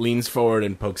Torin leans forward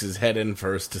and pokes his head in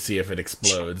first to see if it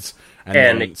explodes.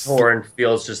 And Torin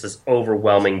feels just this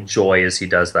overwhelming joy as he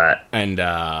does that. And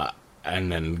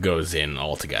then goes in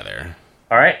altogether.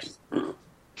 All right.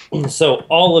 So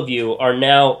all of you are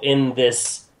now in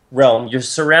this realm. You're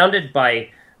surrounded by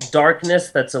darkness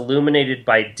that's illuminated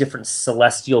by different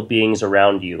celestial beings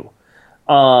around you.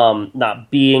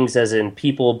 Not beings as in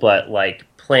people, but like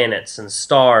planets and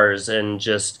stars and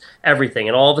just everything.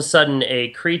 And all of a sudden, a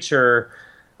creature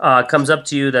comes up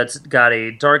to you that's got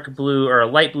a dark blue or a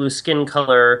light blue skin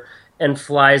color and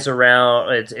flies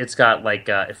around. It's got like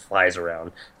it flies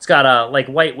around. It's got like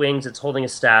white wings. It's holding a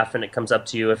staff, and it comes up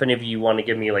to you. If any of you want to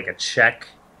give me like a check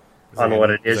on what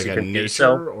it is, you can do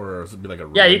so. Or is it like a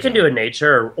religion? Yeah, you can do a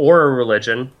nature or a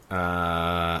religion.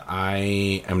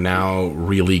 I am now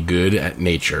really good at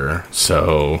nature,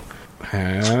 so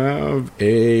have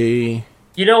a.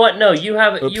 You know what? No, you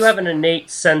have an innate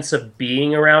sense of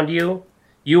being around you.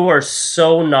 You are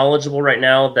so knowledgeable right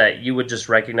now that you would just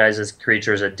recognize this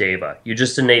creature as a deva. You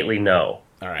just innately know.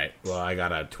 All right. Well, I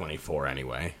got a 24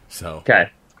 anyway, so. Okay.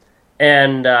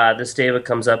 And this deva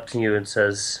comes up to you and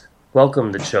says,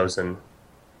 "Welcome, the Chosen."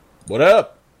 What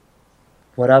up?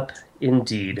 What up,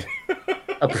 indeed.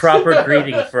 A proper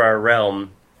greeting for our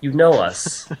realm. You know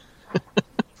us.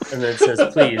 And then it says,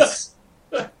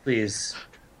 please,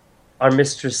 our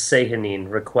Mistress Sehanine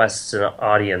requests an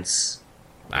audience.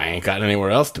 I ain't got anywhere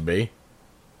else to be.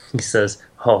 He says,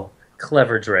 "Oh,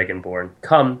 clever Dragonborn.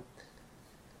 Come."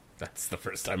 That's the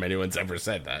first time anyone's ever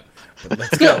said that. But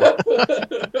let's go.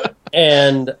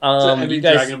 And Any you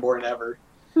guys Dragonborn ever.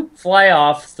 fly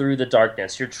off through the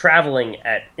darkness. You're traveling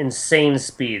at insane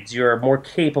speeds. You're more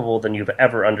capable than you've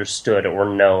ever understood or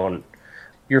known.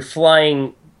 You're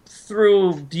flying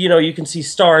through, you can see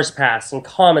stars pass and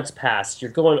comets pass.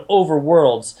 You're going over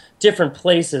worlds, different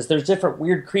places. There's different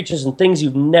weird creatures and things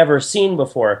you've never seen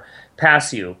before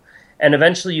pass you. And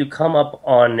eventually you come up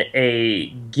on a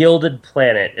gilded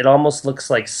planet. It almost looks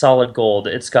like solid gold.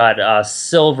 It's got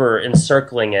silver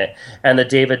encircling it, and the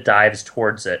David dives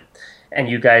towards it. And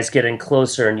you guys get in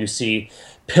closer, and you see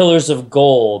pillars of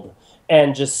gold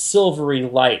and just silvery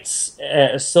lights,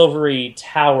 silvery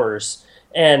towers,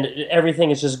 and everything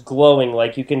is just glowing.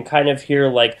 Like you can kind of hear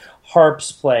like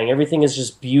harps playing. Everything is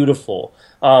just beautiful.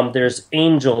 There's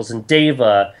angels and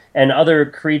deva and other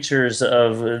creatures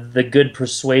of the good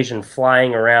persuasion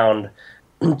flying around,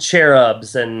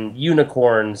 cherubs and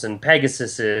unicorns and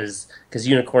pegasuses, because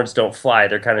unicorns don't fly.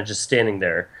 They're kind of just standing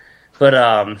there. But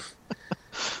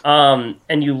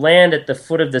and you land at the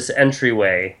foot of this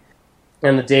entryway,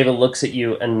 and the deva looks at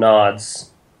you and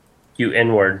nods you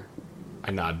inward.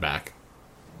 I nod back.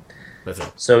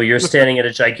 Listen. So you're standing at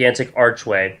a gigantic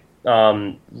archway,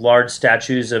 large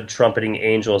statues of trumpeting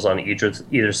angels on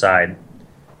either side.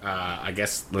 I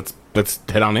guess let's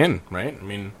head on in, right? I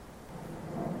mean,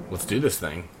 let's do this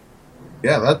thing.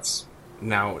 Yeah, that's...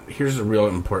 Now, here's a real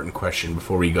important question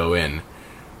before we go in.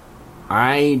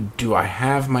 Do I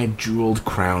have my jeweled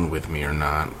crown with me or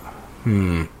not?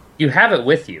 You have it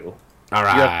with you. All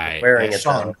right. You're wearing it,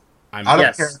 Sean, though. I'm out of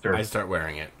Yes. character. I start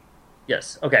wearing it.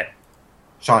 Yes. Okay.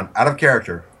 Sean, out of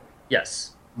character.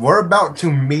 Yes. We're about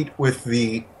to meet with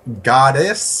the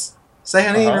goddess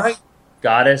Sehanine, right?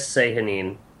 Goddess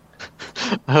Sehanine.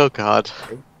 Oh God.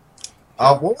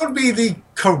 What would be the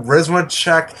charisma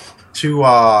check to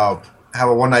have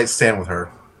a one-night stand with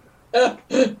her?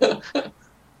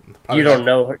 You don't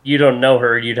know her. You don't know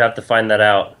her. You'd have to find that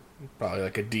out. Probably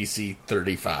like a DC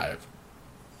 35.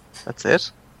 That's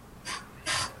it.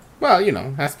 Well,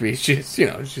 has to be.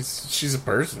 She's a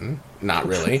person. Not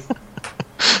really.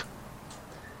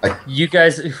 You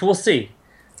guys, we'll see.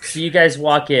 So you guys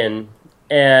walk in,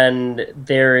 and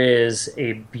there is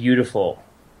a beautiful,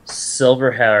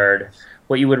 silver-haired,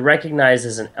 what you would recognize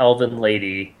as an elven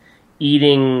lady,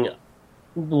 eating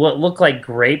what look like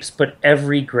grapes, but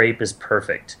every grape is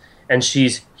perfect. And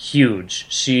she's huge.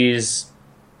 She's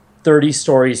 30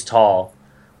 stories tall,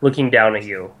 looking down at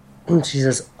you. And she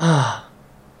says,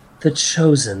 the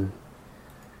Chosen.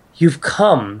 You've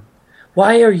come.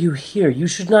 Why are you here? You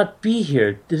should not be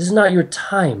here. It is not your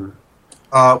time.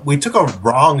 We took a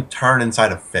wrong turn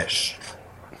inside a fish.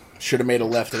 Should have made a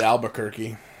left at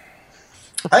Albuquerque.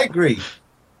 I agree.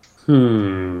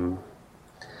 A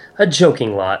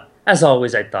joking lot. As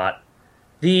always, I thought.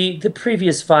 The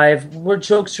previous 5 were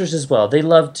jokesters as well. They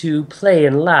loved to play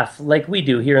and laugh like we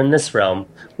do here in this realm,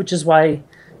 which is why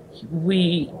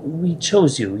we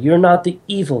chose you. You're not the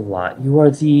evil lot. You are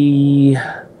the...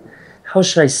 how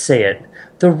should I say it?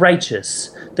 The righteous.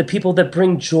 The people that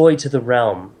bring joy to the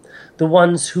realm. The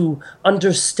ones who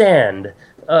understand.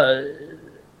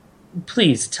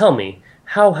 Please, tell me,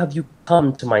 how have you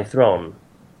come to my throne?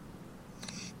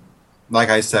 Like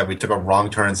I said, we took a wrong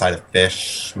turn inside a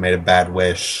fish, made a bad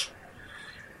wish,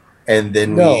 and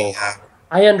then No,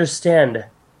 I understand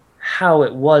how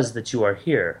it was that you are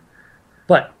here,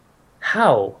 but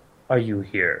how are you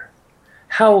here?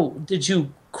 How did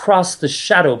you cross the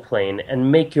shadow plane and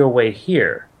make your way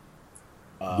here?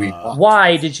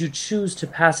 Why did you choose to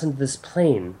pass into this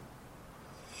plane?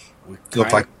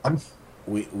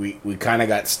 We kind of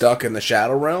got stuck in the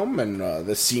shadow realm, and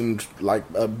this seemed like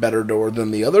a better door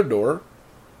than the other door.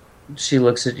 She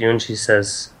looks at you and she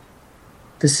says,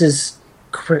 "This is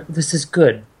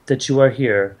good that you are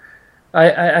here.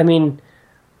 I'm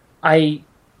a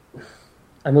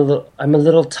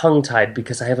little tongue-tied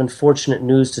because I have unfortunate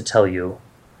news to tell you.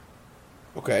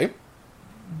 Okay.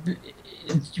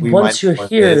 Once you're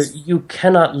here, you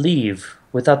cannot leave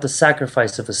without the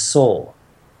sacrifice of a soul."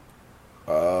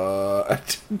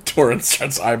 Torrance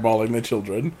starts eyeballing the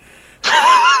children.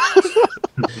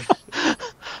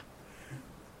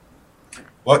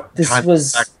 What? This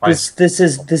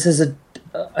is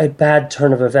a bad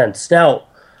turn of events. Now,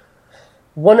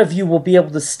 one of you will be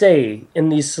able to stay in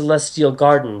these celestial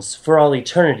gardens for all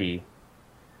eternity,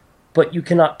 but you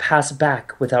cannot pass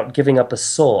back without giving up a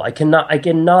soul. I cannot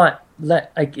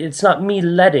let. It's not me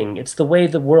letting. It's the way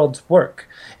the worlds work.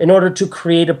 In order to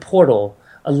create a portal,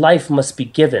 a life must be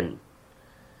given.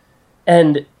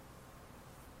 And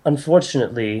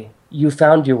unfortunately, you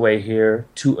found your way here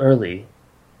too early.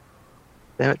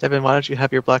 Damn it, Devin, why don't you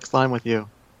have your black slime with you?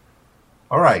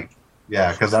 All right.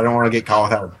 Yeah, because I don't want to get caught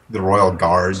without the royal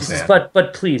guards.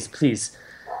 But please.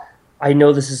 I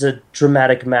know this is a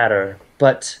dramatic matter,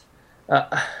 but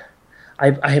I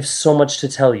have so much to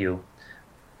tell you.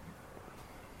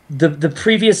 The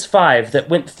previous 5 that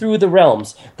went through the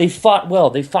realms, they fought well,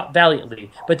 they fought valiantly,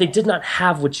 but they did not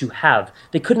have what you have.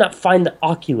 They could not find the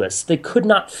Oculus. They could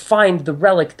not find the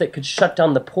relic that could shut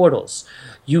down the portals.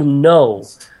 You know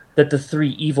that the 3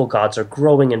 evil gods are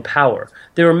growing in power.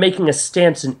 They are making a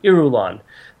stance in Irulan.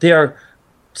 They are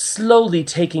slowly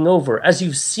taking over. As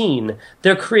you've seen,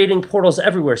 they're creating portals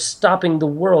everywhere, stopping the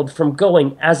world from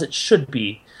going as it should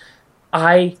be.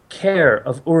 I care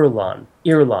of Irulan.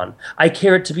 I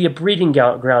care it to be a breeding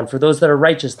ground for those that are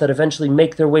righteous that eventually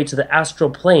make their way to the astral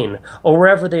plane or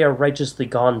wherever they are righteously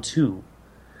gone to.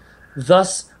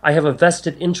 Thus, I have a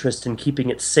vested interest in keeping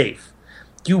it safe.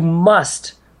 You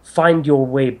must find your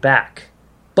way back,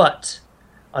 but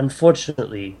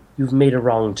unfortunately, you've made a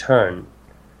wrong turn.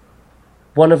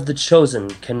 One of the chosen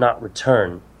cannot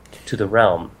return to the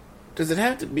realm. Does it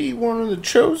have to be one of the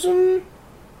chosen?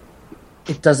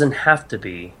 It doesn't have to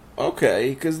be.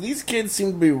 Okay, because these kids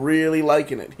seem to be really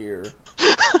liking it here.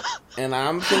 And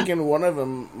I'm thinking one of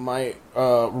them might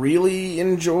really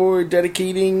enjoy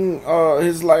dedicating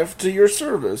his life to your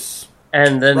service.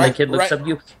 And then the kid looks up at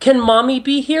you. Can Mommy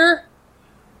be here?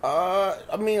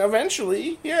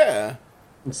 Eventually, yeah.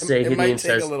 Gideon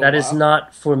says, that is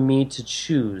not for me to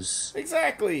choose.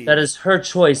 Exactly. That is her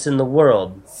choice in the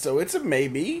world. So it's a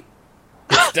maybe.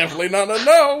 It's definitely not a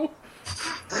no.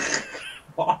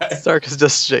 Stark is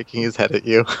just shaking his head at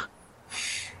you.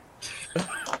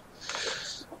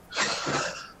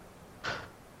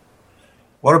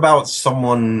 What about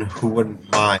someone who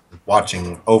wouldn't mind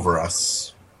watching over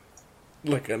us?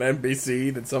 Like an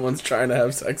NPC that someone's trying to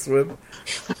have sex with?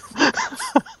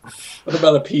 What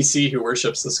about a PC who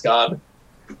worships this god?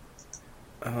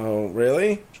 Oh,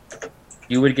 really?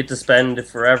 You would get to spend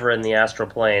forever in the astral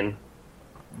plane.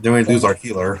 Then we lose our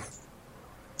healer.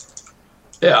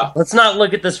 Yeah. Let's not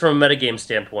look at this from a metagame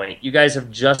standpoint. You guys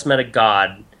have just met a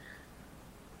god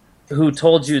who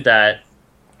told you that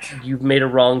you've made a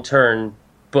wrong turn,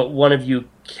 but one of you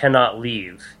cannot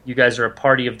leave. You guys are a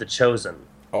party of the chosen.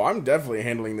 Oh, I'm definitely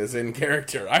handling this in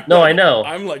character. I know.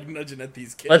 I'm like nudging at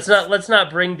these kids. Let's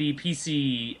not bring the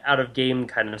PC out of game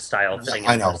kind of style thing.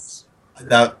 I know.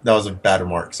 That was a bad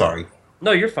remark. Sorry.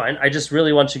 No, you're fine. I just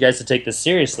really want you guys to take this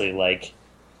seriously. Like,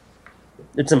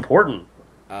 it's important.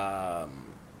 Well,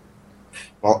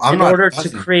 in order to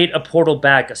create a portal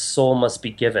back, a soul must be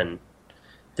given.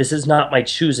 This is not my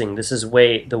choosing. This is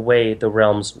the way the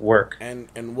realms work.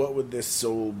 And what would this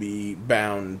soul be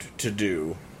bound to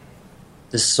do?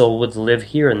 this soul would live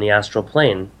here in the astral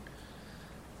plane.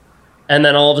 And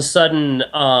then all of a sudden,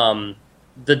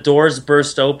 the doors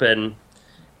burst open,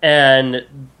 and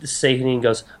Sehanine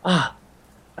goes, "Ah,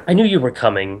 I knew you were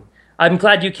coming. I'm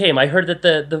glad you came. I heard that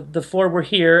the four were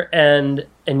here," and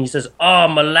he says, "Oh,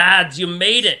 my lads, you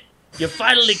made it. You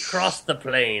finally crossed the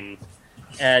plane."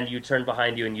 And you turn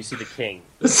behind you and you see the king.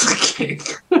 It's the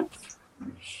king.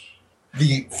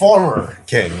 The former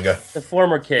king. The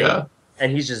former king. Yeah.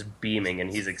 And he's just beaming and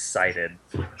he's excited.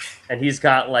 And he's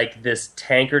got like this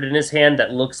tankard in his hand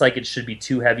that looks like it should be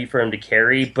too heavy for him to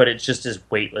carry, but it just is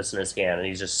weightless in his hand and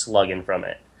he's just slugging from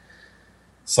it.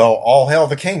 So, all hail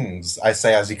the kings, I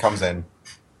say as he comes in.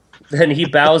 Then he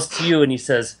bows to you and he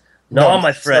says, "No,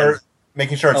 my friend." Sir,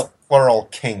 making sure it's plural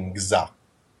kings.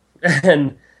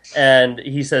 And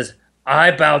he says,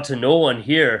 "I bow to no one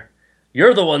here.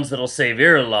 You're the ones that'll save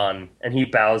Irulan." And he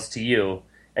bows to you.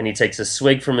 And he takes a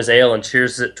swig from his ale and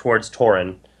cheers it towards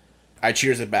Torin. I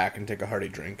cheers it back and take a hearty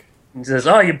drink. He says,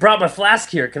 "Oh, you brought my flask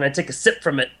here. Can I take a sip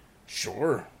from it?"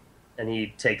 Sure. And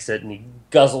he takes it and he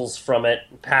guzzles from it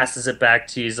and passes it back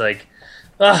to you. He's like,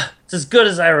 "Ah, it's as good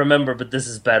as I remember, but this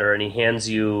is better." And he hands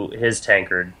you his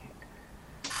tankard.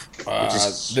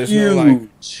 There's huge. no like.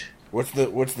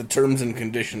 What's the terms and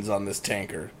conditions on this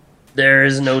tanker? There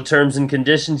is no terms and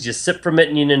conditions. You sip from it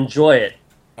and you enjoy it.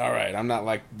 All right, I'm not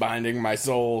like binding my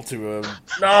soul to a.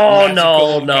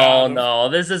 No.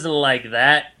 This isn't like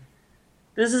that.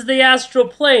 This is the astral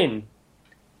plane.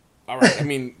 All right, I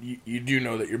mean, you do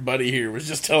know that your buddy here was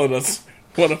just telling us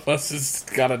one of us has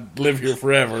got to live here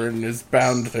forever and is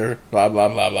bound there, blah, blah,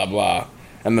 blah, blah, blah.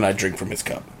 And then I drink from his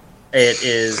cup. It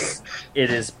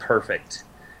is perfect.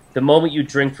 The moment you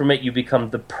drink from it, you become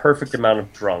the perfect amount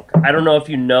of drunk. I don't know if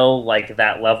you know, like,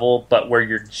 that level, but where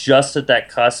you're just at that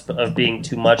cusp of being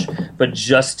too much, but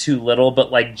just too little,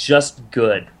 but, like, just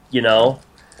good, you know?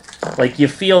 Like, you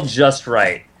feel just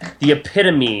right. The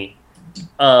epitome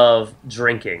of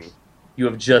drinking you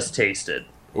have just tasted.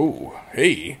 Ooh,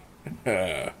 hey.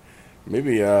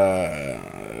 Maybe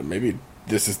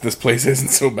this place isn't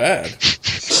so bad.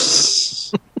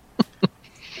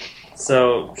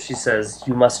 So she says,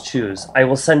 "You must choose. I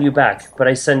will send you back, but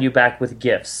I send you back with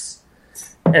gifts."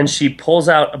 And she pulls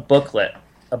out a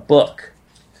book,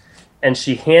 and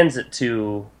she hands it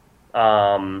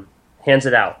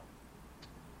out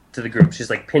to the group.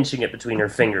 She's like pinching it between her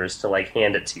fingers to like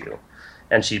hand it to you,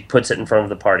 and she puts it in front of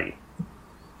the party.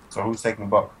 So who's taking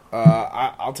the book?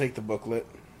 I'll take the booklet.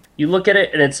 You look at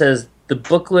it, and it says, "The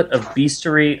Booklet of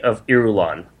Beastery of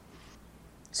Irulan."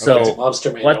 So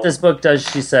what this book does,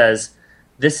 she says,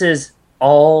 this is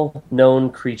all known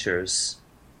creatures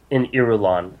in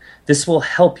Irulan. This will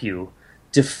help you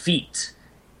defeat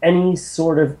any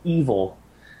sort of evil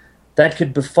that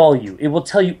could befall you. It will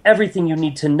tell you everything you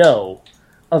need to know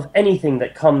of anything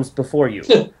that comes before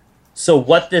you. So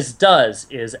what this does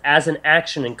is, as an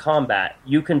action in combat,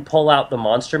 you can pull out the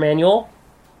monster manual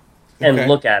and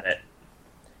look at it.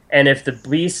 And if the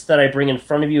beast that I bring in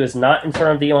front of you is not in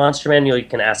front of the monster manual, you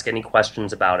can ask any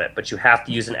questions about it. But you have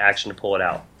to use an action to pull it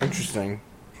out. Interesting.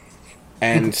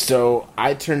 And so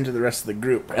I turn to the rest of the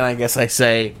group, and I guess I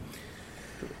say,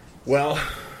 well,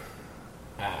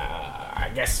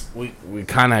 I guess we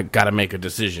kind of got to make a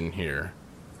decision here.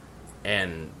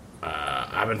 And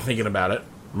I've been thinking about it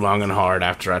long and hard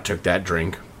after I took that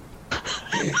drink.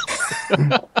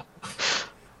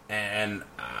 And,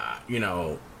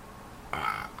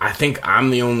 I think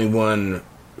I'm the only one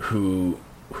who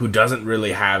doesn't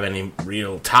really have any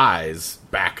real ties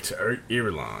back to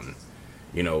Irulan.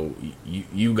 You know,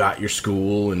 you got your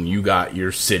school, and you got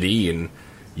your city, and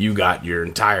you got your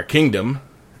entire kingdom,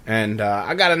 and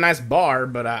I got a nice bar,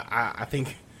 but I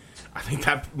think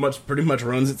that pretty much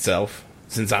runs itself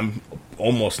since I'm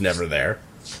almost never there.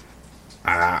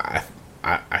 I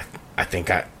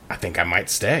think I might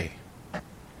stay.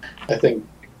 I think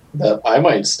that I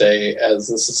might stay, as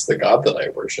this is the god that I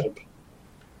worship.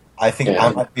 I think I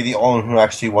might be the only one who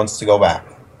actually wants to go back.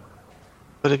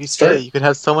 But if you stay, you could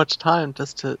have so much time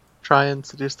just to try and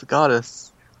seduce the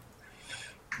goddess.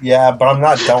 Yeah, but I'm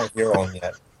not done with Irulan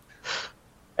yet.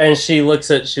 And she looks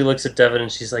at Devin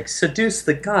and she's like, "Seduce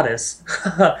the goddess."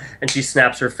 And she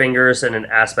snaps her fingers and an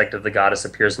aspect of the goddess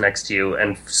appears next to you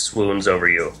and swoons over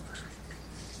you.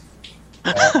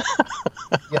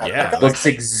 Yeah. Looks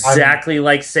exactly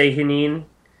like Sehanine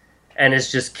and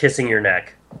is just kissing your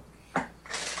neck.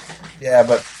 Yeah,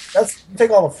 but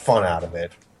take all the fun out of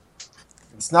it.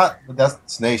 It's not the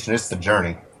destination, it's the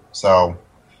journey. So,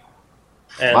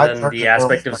 and then the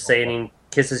aspect of Sehanine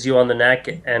kisses you on the neck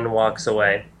and walks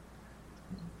away.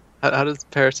 How does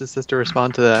Paris' sister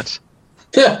respond to that?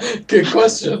 Yeah, good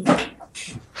question.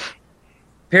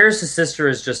 Paris' sister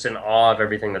is just in awe of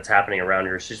everything that's happening around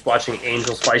her. She's watching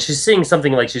angels fly. She's seeing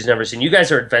something like she's never seen. You guys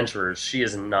are adventurers. She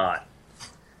is not.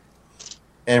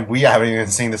 And we haven't even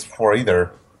seen this before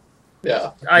either.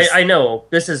 Yeah. I know.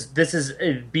 This is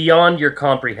beyond your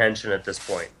comprehension at this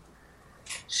point.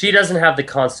 She doesn't have the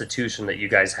constitution that you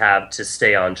guys have to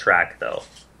stay on track, though.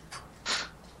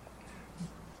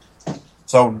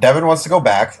 So Devin wants to go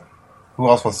back. Who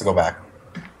else wants to go back?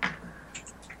 I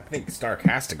think Stark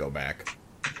has to go back.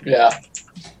 Yeah.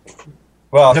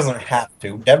 Well, he doesn't have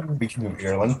to. Devin became of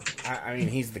Ireland. I mean,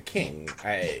 he's the king.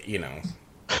 I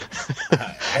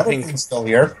think he's still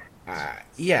here.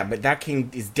 Yeah, but that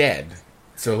king is dead.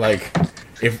 So, like,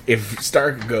 if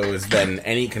Stark goes, then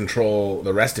any control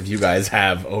the rest of you guys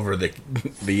have over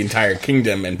the entire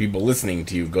kingdom and people listening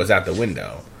to you goes out the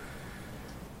window.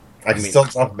 I can still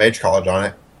drop Mage College on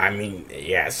it. I mean,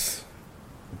 yes.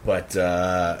 But,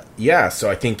 yeah, so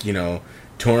I think,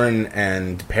 Torrin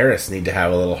and Paris need to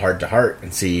have a little heart-to-heart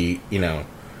and see,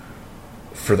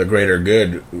 for the greater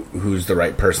good, who's the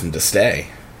right person to stay.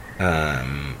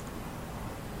 I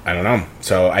don't know.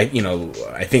 So, I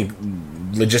think,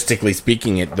 logistically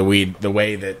speaking, the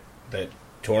way that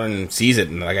Torrin sees it,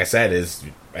 and like I said, is,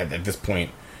 at this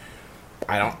point,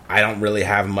 I don't really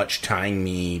have much tying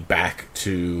me back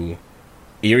to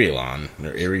Irulan.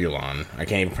 I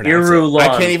can't even pronounce it. I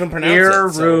can't even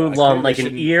pronounce it. Irulan, like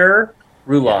an ear.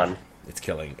 Rulon.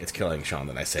 Yeah, it's killing Sean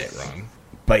that I say it wrong.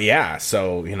 But yeah,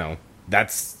 so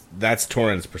that's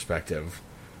Torrin's perspective.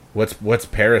 What's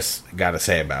Paris got to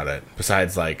say about it?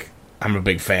 Besides, like, I'm a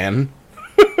big fan.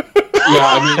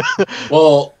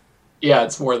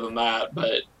 It's more than that,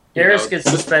 but Paris gets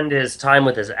to spend his time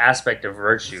with his aspect of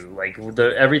virtue. Like,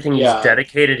 everything he's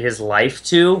dedicated his life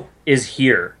to is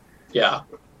here. Yeah,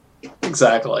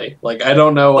 exactly. Like, I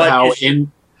don't know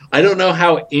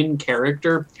how in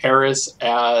character Paris,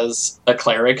 as a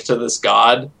cleric to this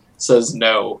god, says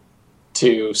no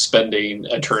to spending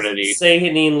eternity.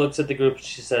 Sehanine looks at the group and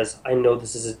she says, I know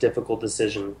this is a difficult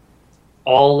decision.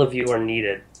 All of you are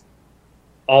needed.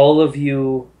 All of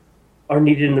you are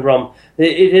needed in the realm.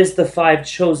 It is the 5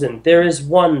 chosen. There is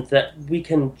one that we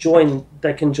can join,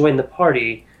 that can join the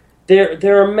party.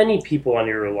 There are many people on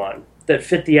Irulan that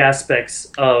fit the aspects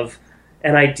of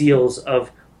and ideals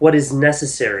of what is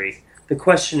necessary. The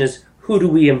question is, who do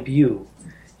we imbue?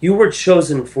 You were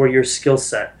chosen for your skill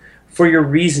set, for your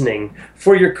reasoning,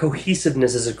 for your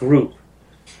cohesiveness as a group.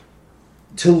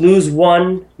 To lose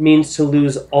one means to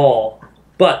lose all.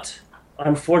 But,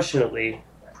 unfortunately,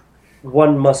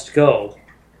 one must go.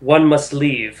 One must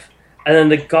leave. And then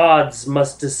the gods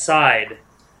must decide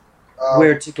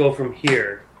where to go from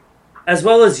here. As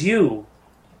well as you.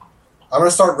 I'm going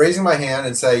to start raising my hand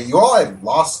and say, you all have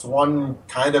lost one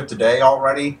kind of today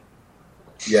already?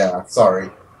 Yeah, sorry.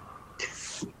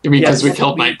 You mean because we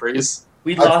killed Nightbreeze?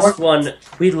 We lost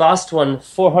one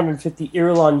 450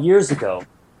 Irulan years ago.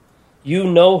 You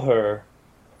know her.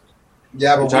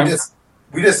 Yeah, but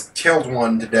we just killed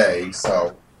one today,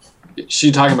 so... Is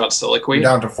she talking about Siliqui? We're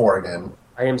down to 4 again.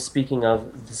 I am speaking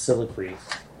of the Siliqui. And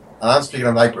I'm speaking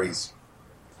of Nightbreeze.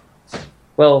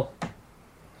 Well,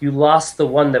 you lost the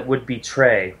one that would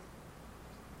betray.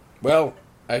 Well,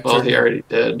 he already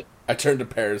did. I turn to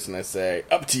Paris and I say,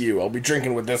 up to you. I'll be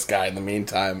drinking with this guy in the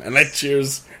meantime. And I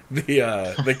cheers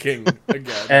the king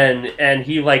again. And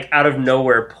he, like, out of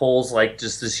nowhere pulls, like,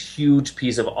 just this huge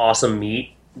piece of awesome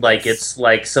meat. Like, it's,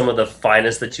 like, some of the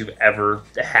finest that you've ever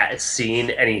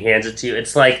seen, and he hands it to you.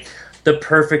 It's, like, the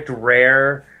perfect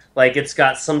rare. Like, it's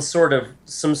got some sort of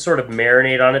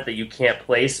marinade on it that you can't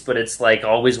place, but it's, like,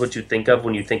 always what you think of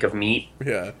when you think of meat.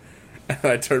 Yeah. And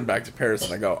I turn back to Paris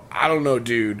and I go, I don't know,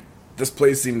 dude. This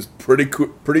place seems pretty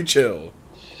chill.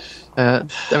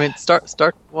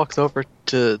 Stark walks over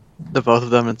to the both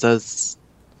of them and says,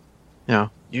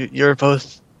 you're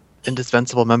both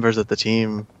indispensable members of the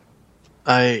team.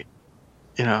 I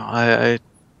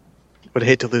would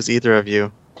hate to lose either of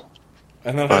you.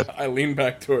 And then I lean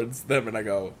back towards them and I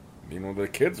go, the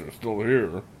kids are still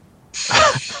here.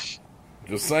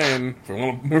 Just saying, if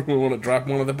we want to drop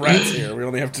one of the brats here, we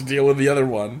only have to deal with the other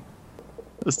one.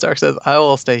 Stark says, I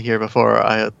will stay here before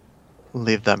I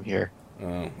leave them here.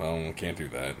 Oh, well, we can't do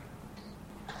that.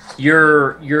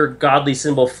 Your godly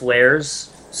symbol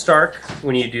flares, Stark,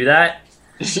 when you do that.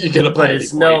 You get a but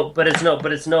it's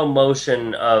no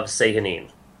motion of Sehanine.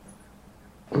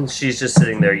 She's just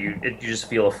sitting there. You just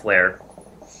feel a flare.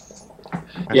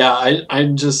 Yeah,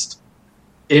 I'm just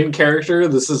in character.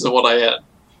 This isn't what I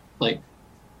had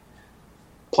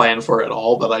planned for at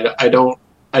all. But I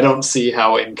don't see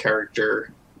how in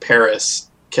character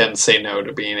Paris can say no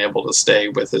to being able to stay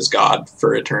with his god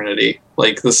for eternity.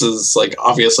 Like, this is, like,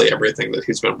 obviously everything that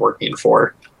he's been working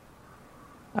for.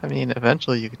 I mean,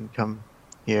 eventually you can come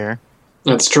here.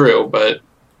 That's true, but...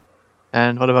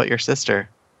 And what about your sister?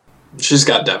 She's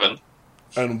got Devin.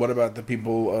 And what about the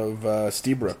people of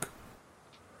Steebrook?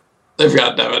 They've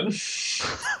got Devin.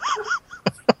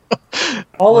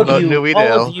 All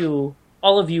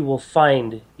of you will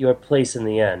find your place in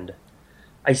the end.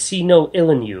 I see no ill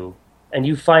in you, and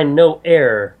you find no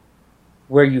error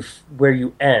where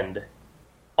you end.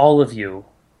 All of you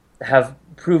have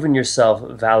proven yourself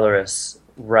valorous,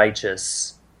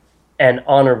 righteous, and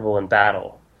honorable in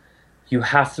battle. You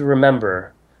have to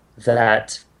remember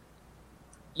that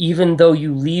even though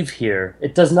you leave here,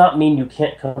 it does not mean you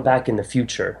can't come back in the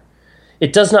future.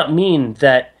 It does not mean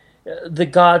that the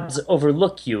gods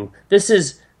overlook you. This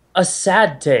is a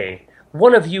sad day.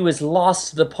 One of you is lost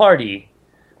to the party.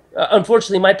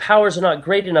 Unfortunately, my powers are not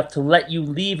great enough to let you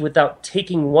leave without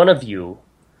taking one of you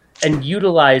and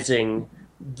utilizing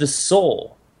the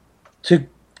soul to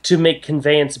make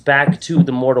conveyance back to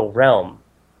the mortal realm.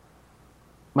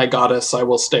 My goddess, I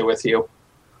will stay with you.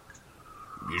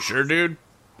 You sure, dude?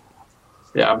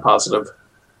 Yeah, I'm positive.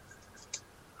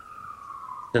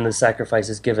 Then the sacrifice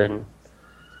is given.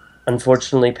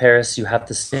 Unfortunately, Paris, you have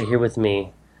to stay here with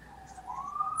me.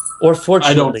 Or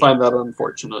fortunately... I don't find that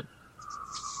unfortunate.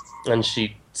 And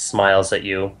she smiles at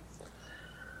you.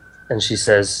 And she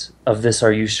says, "Of this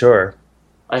are you sure?"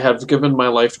 I have given my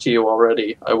life to you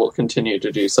already. I will continue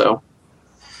to do so.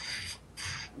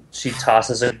 She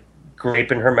tosses a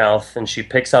grape in her mouth, and she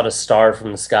picks out a star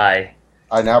from the sky.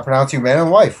 I now pronounce you man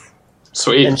and wife.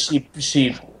 Sweet. And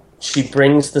she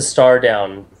brings the star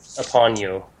down upon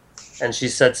you, and she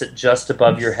sets it just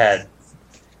above your head.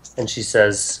 And she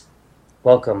says,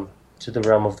 "Welcome to the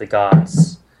realm of the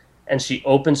gods." And she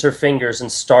opens her fingers,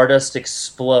 and stardust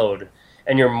explode,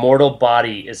 and your mortal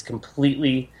body is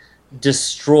completely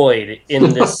destroyed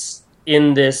in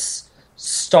this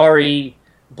starry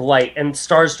blight. And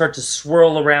stars start to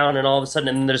swirl around, and all of a sudden,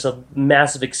 and there's a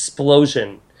massive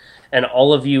explosion. And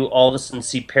all of you all of a sudden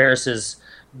see Paris's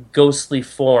ghostly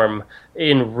form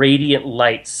in radiant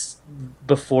lights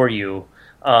before you.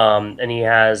 And he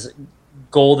has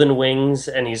golden wings,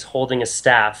 and he's holding a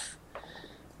staff.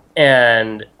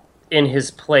 And in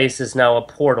his place is now a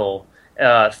portal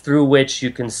through which you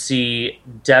can see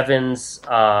Devin's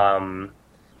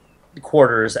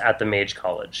quarters at the Mage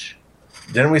College.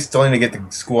 Didn't we still need to get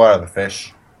the school out of the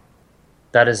fish?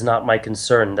 That is not my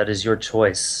concern. That is your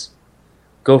choice.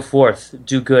 Go forth,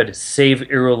 do good, save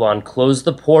Irulan, close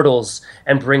the portals,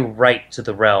 and bring right to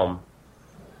the realm.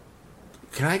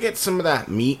 Can I get some of that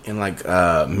meat and like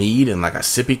mead and like a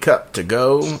sippy cup to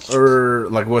go, or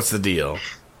like what's the deal?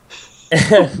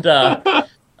 And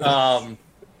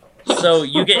so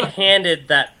you get handed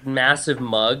that massive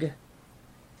mug,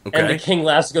 Okay. and the king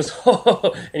laughs and goes,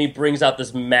 "Oh!" And he brings out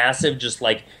this massive, just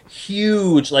like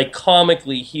huge, like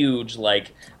comically huge,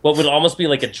 like what would almost be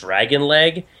like a dragon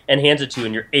leg, and hands it to you,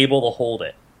 and you're able to hold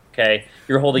it. Okay,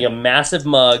 you're holding a massive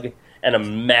mug and a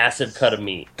massive cut of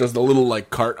meat. Does the little like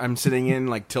cart I'm sitting in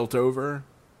like tilt over?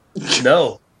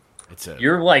 No,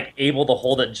 You're like able to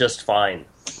hold it just fine.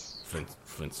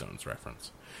 Flintstones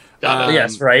reference.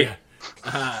 Yes, right.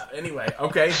 Anyway,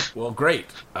 okay. Well, great.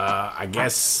 I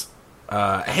guess.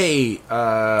 Hey,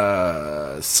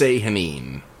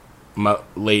 Sehanine, my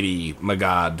god lady, my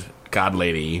god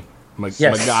lady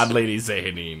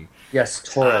Sehanine. Yes,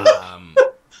 Torin.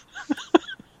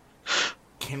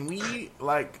 Can we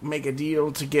like make a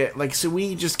deal to get like? So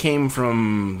we just came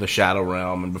from the Shadow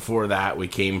Realm, and before that, we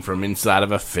came from inside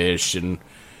of a fish, and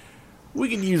we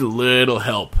could use a little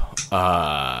help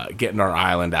getting our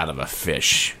island out of a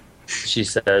fish. She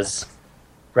says,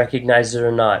 "Recognize it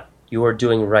or not, you are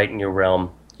doing right in your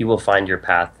realm. You will find your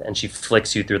path." And she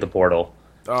flicks you through the portal.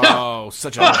 Oh,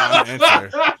 such a long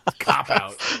answer. Cop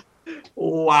out.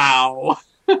 Wow.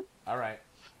 All right.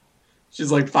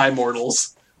 She's like 5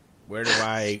 mortals. Where do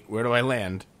I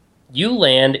land? You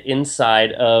land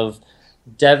inside of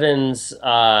Devin's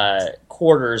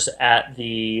quarters at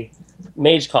the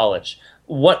Mage College.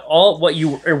 What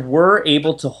you were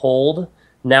able to hold,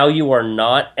 now you are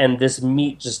not, and this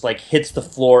meat just like hits the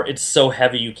floor. It's so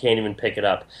heavy you can't even pick it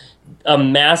up. A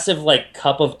massive like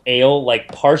cup of ale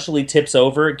like partially tips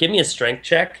over. Give me a strength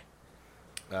check.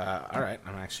 All right,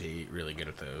 I'm actually really good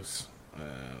at those.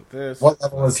 What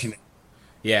level is he?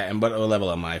 Yeah, and what level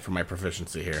am I for my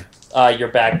proficiency here? You're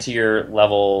back to your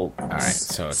level. All right,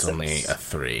 so it's only a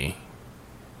 3.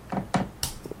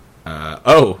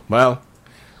 Well,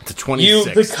 it's a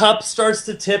 26. The cup starts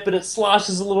to tip and it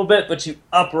sloshes a little bit, but you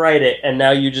upright it, and now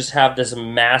you just have this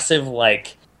massive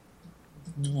like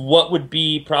what would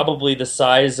be probably the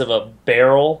size of a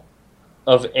barrel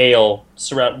of ale,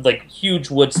 like huge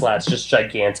wood slats, just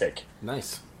gigantic.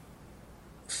 Nice.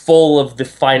 Full of the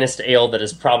finest ale that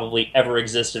has probably ever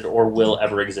existed or will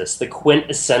ever exist. The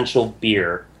quintessential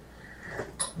beer.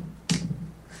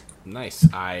 Nice.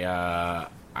 I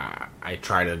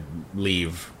try to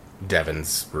leave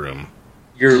Devin's room.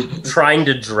 You're trying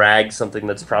to drag something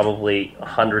that's probably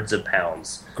hundreds of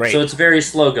pounds. Great. So it's very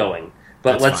slow going.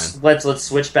 But That's let's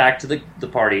switch back to the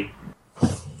party.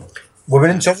 Women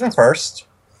and children first.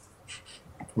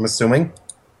 I'm assuming.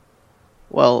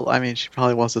 Well, I mean, she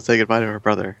probably wants to say goodbye to her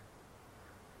brother.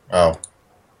 Oh.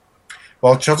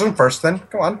 Well, children first then.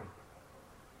 Go on.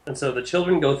 And so the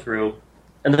children go through,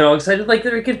 and they're all excited, like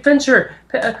they're a good adventure.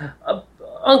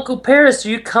 Uncle Paris, are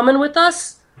you coming with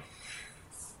us?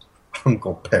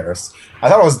 Uncle Paris. I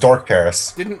thought it was Dork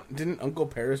Paris. Didn't Uncle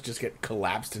Paris just get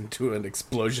collapsed into an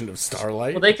explosion of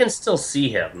starlight? Well, they can still see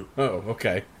him. Oh,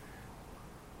 okay.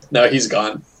 No, he's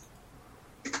gone.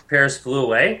 Paris flew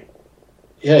away?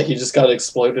 Yeah, he just got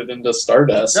exploded into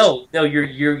stardust. No,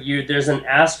 you're there's an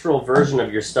astral version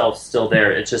of yourself still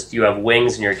there. It's just you have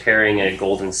wings and you're carrying a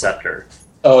golden scepter.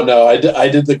 Oh no, I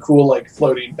did the cool like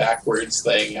floating backwards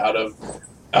thing out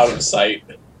of sight.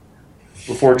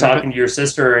 Before talking to your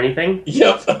sister or anything?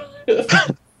 Yep.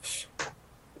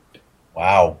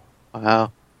 Wow.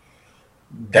 Wow.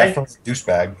 Definitely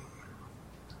douchebag.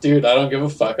 Dude, I don't give a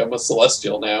fuck. I'm a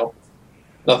celestial now.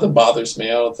 Nothing bothers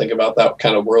me. I don't think about that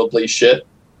kind of worldly shit.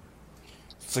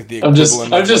 It's like the I'm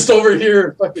equivalent just over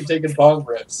here fucking taking bong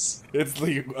rips. It's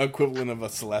the equivalent of a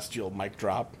celestial mic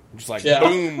drop. Just like Yeah.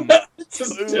 boom.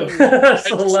 Just Boom. do-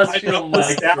 Celestial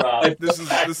mic drop.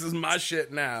 This is my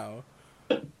shit now.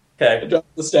 I Okay. drop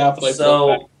the staff and I throw it So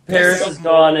back. Paris is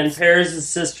gone, and Paris'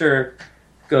 sister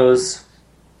goes,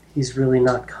 "He's really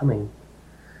not coming."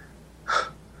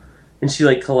 And she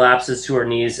like collapses to her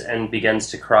knees and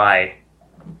begins to cry.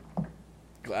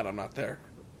 Glad I'm not there.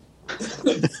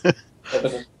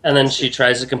 And then she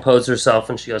tries to compose herself,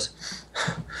 and she goes,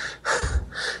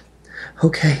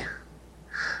 "Okay,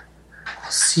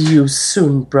 I'll see you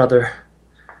soon, brother."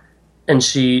 And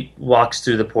she walks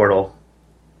through the portal.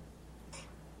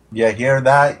 You hear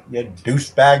that, you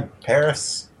douchebag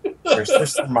Paris? Your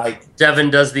sister might. Devin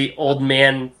does the old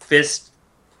man fist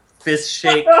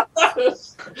shake.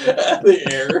 The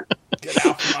air. Get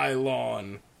off my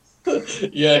lawn.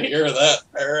 Yeah, hear that,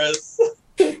 Paris?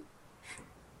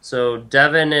 So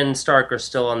Devin and Stark are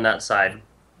still on that side.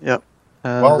 Yep.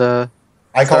 And, Well,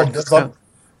 I called Stark dibs on.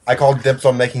 I called dibs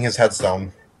on making his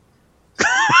headstone.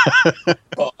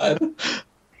 God.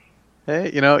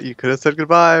 hey, you could have said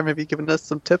goodbye, maybe given us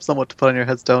some tips on what to put on your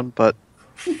headstone, but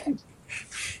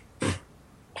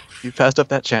you passed up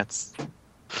that chance.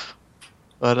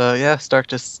 But yeah, Stark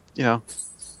just, kind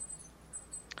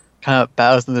of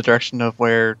bows in the direction of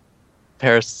where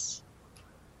Paris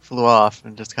flew off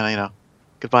and just kind of,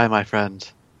 goodbye, my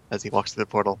friend, as he walks through the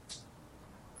portal.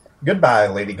 Goodbye,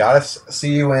 Lady Goddess.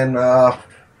 See you in, well,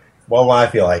 when I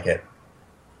feel like it.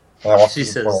 When I walk She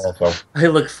through the says, portal also. "I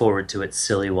look forward to it,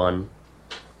 silly one."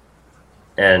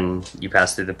 And you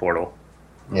pass through the portal.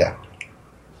 Yeah.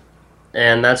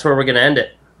 And that's where we're going to end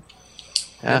it.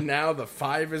 Yeah. And now the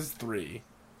 5 is 3.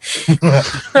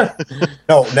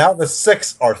 No, now the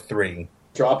 6 are 3.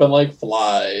 Dropping like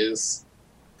flies.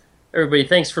 Everybody,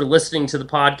 thanks for listening to the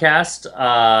podcast.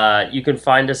 You can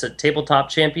find us at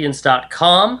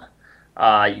tabletopchampions.com.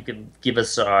 You can give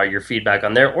us your feedback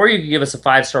on there, or you can give us a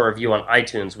 5-star review on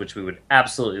iTunes, which we would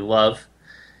absolutely love.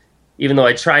 Even though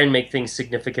I try and make things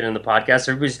significant in the podcast,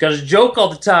 everybody's got a joke all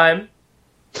the time.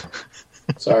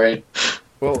 Sorry.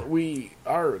 Well, we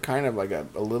are kind of like a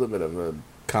little bit of a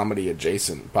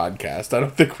comedy-adjacent podcast. I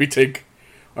don't think we take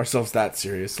ourselves that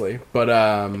seriously. But,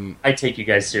 I take you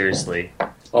guys seriously.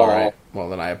 all right. Well,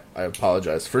 then I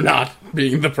apologize for not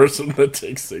being the person that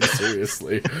takes things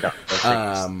seriously. No, don't take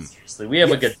us seriously. We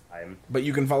have a good time. But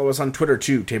you can follow us on Twitter,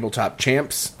 too, Tabletop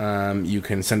Champs. You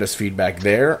can send us feedback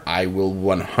there. I will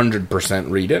 100%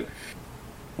 read it.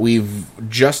 We've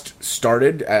just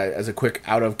started, as a quick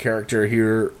out-of-character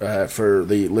here for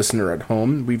the listener at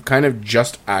home, we've kind of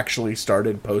just actually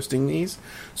started posting these.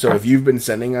 So if you've been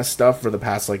sending us stuff for the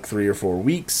past, 3 or 4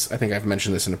 weeks, I think I've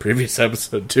mentioned this in a previous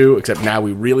episode, too, except now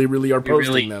we really are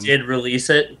posting them. We really did release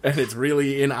it. And it's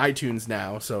really in iTunes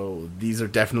now, so these are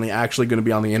definitely actually going to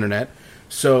be on the internet.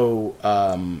 So,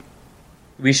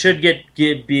 we should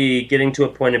be getting to a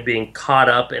point of being caught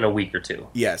up in a week or two.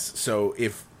 yes, so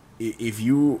if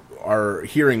you are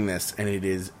hearing this and it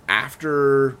is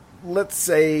after, let's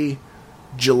say,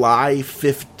 July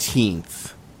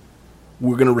 15th,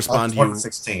 we're going to respond to you.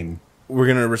 2016. we're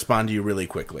gonna respond to you really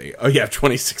quickly. Oh yeah,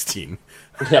 2016.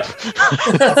 Yeah.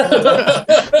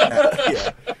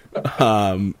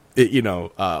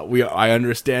 I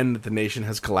understand that the nation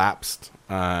has collapsed,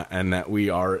 and that we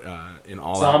are in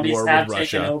all-out war with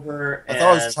Russia. Over. I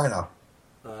thought it was China.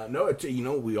 No,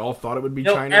 we all thought it would be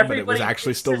China, but it was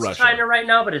actually still Russia. China right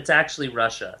now, but it's actually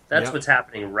Russia. That's what's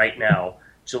happening right now,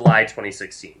 July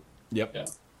 2016. Yep,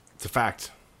 it's a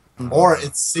fact. Or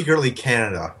it's secretly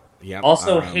Canada. Yep.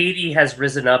 Also, Haiti has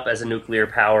risen up as a nuclear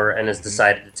power and has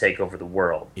decided to take over the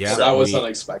world. Yeah, that was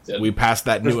unexpected. We passed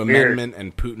that new amendment,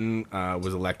 and Putin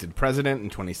was elected president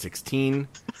in 2016.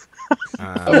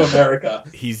 Of America.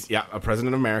 He's a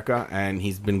president of America, and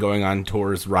he's been going on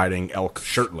tours riding elk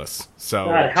shirtless. So,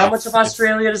 God, how much of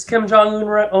Australia does Kim Jong-un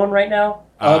own right now?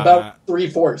 About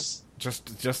 3/4.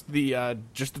 Just the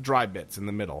dry bits in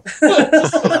the middle.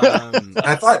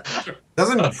 I thought,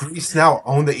 doesn't Greece now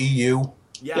own the EU?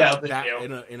 Yeah,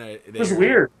 it was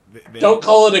weird. Don't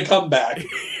call it a comeback.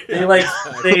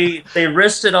 They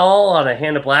risked it all on a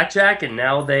hand of blackjack, and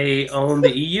now they own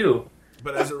the EU.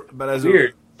 But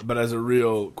as a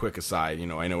real quick aside,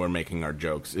 I know we're making our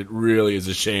jokes. It really is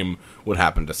a shame what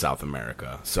happened to South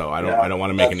America. So I don't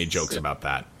want to make any jokes about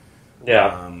that.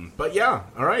 Yeah. But yeah,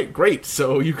 all right, great.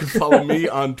 So you can follow me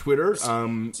on Twitter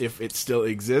if it still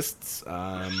exists.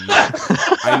 I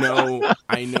know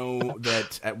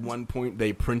that at one point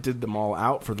they printed them all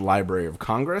out for the Library of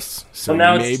Congress. So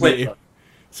now it's Twitter.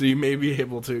 So you may be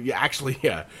able to. Yeah, actually,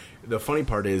 yeah. The funny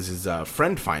part is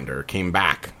Friend Finder came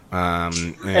back.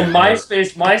 And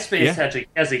MySpace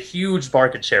has a huge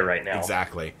market share right now.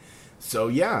 Exactly. So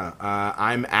yeah,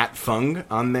 I'm at Fung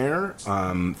on there,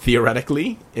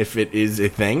 theoretically, if it is a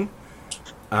thing.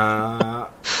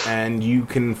 And you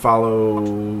can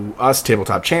follow us,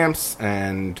 Tabletop Champs,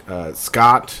 and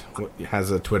Scott has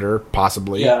a Twitter,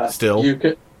 possibly, still. You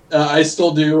could, I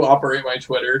still do operate my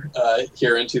Twitter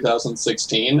here in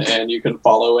 2016, and you can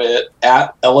follow it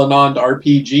at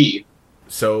ElenondRPG.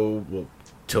 So, well,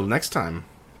 till next time.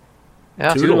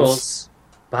 Yeah. Toodles.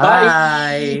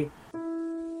 Bye.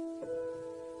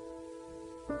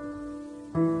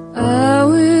 I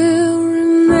will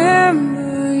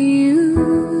remember you.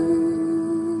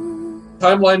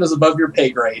 Timeline is above your pay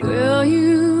grade. Will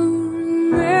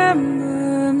you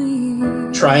remember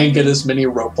me? Try and get as many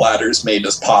rope ladders made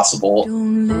as possible.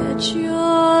 Don't let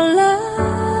your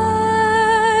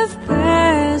life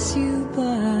pass you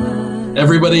by.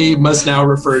 Everybody must now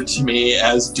refer to me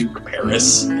as Duke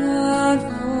Paris.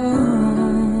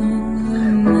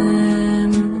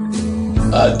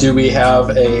 Do we have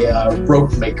a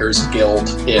rope makers guild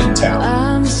in town?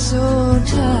 I'm so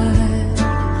tired,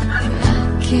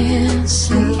 I can't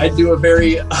sleep. I do a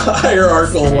very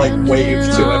hierarchical wave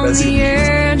to him as he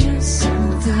leaves.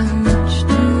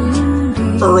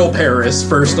 Earl Paris,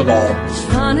 first of all.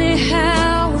 Funny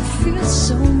how it feels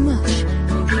so much,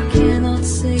 I cannot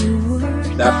say a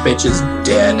word. That bitch is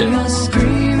dead. You're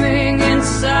screaming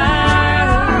inside,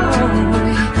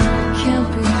 can't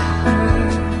be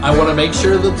heard. I want to make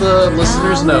sure that the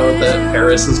listeners know that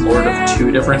Paris is lord of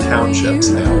 2 different townships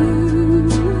now.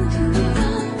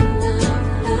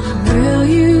 Will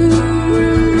you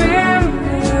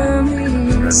remember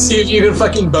me? See if you can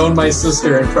fucking bone my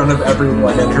sister in front of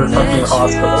everyone in her fucking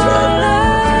hospital bed.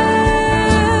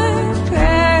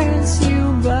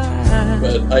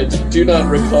 But I do not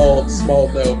recall small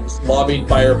gnomes lobbing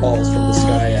fireballs from the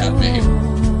sky at me.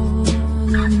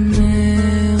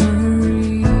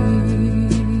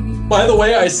 By the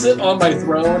way, I sit on my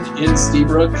throne in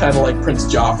Steebrook, kind of like Prince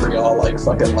Joffrey, all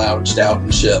fucking lounged out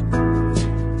and shit.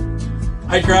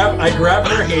 I grab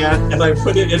her hand and I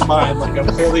put it in mine, like I'm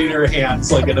holding her hands,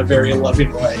 in a very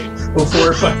loving way,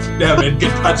 before fucking Devin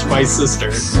can touch my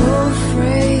sister. So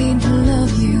afraid to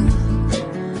love you,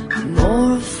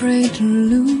 more afraid to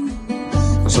lose.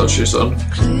 That's what she said.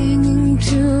 Clinging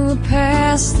to a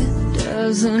past that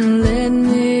doesn't let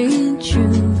me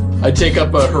choose. I take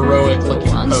up a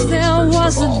heroic-looking pose. Once there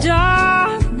was a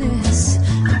darkness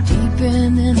deep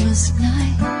in endless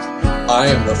night. I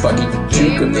am the fucking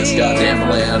Duke of this goddamn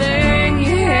land.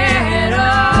 You had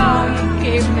all, you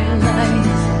gave me life,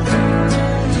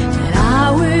 and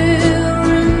I will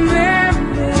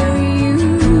remember you.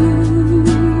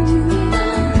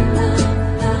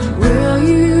 Will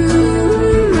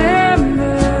you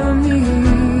remember me?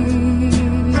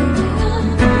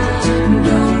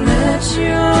 Don't let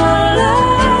your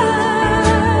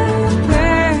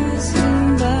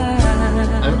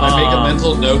I make a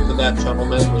mental note that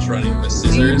gentleman was running with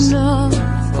scissors. And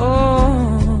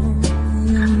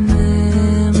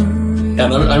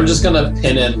I'm just gonna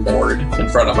pin in Lord in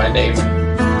front of my name.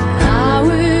 I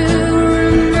will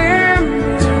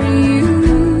remember you.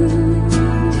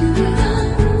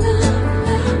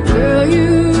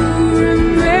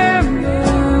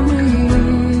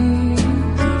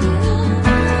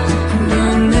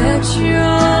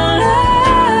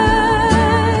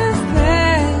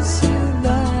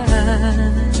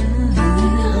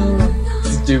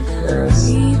 do, Paris.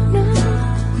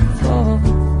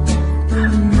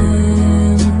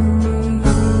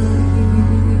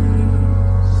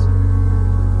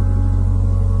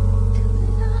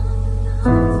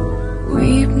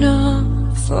 Weep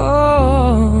not for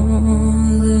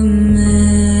the memory.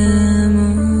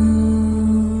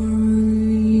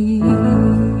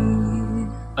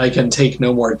 I can take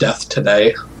no more death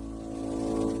today.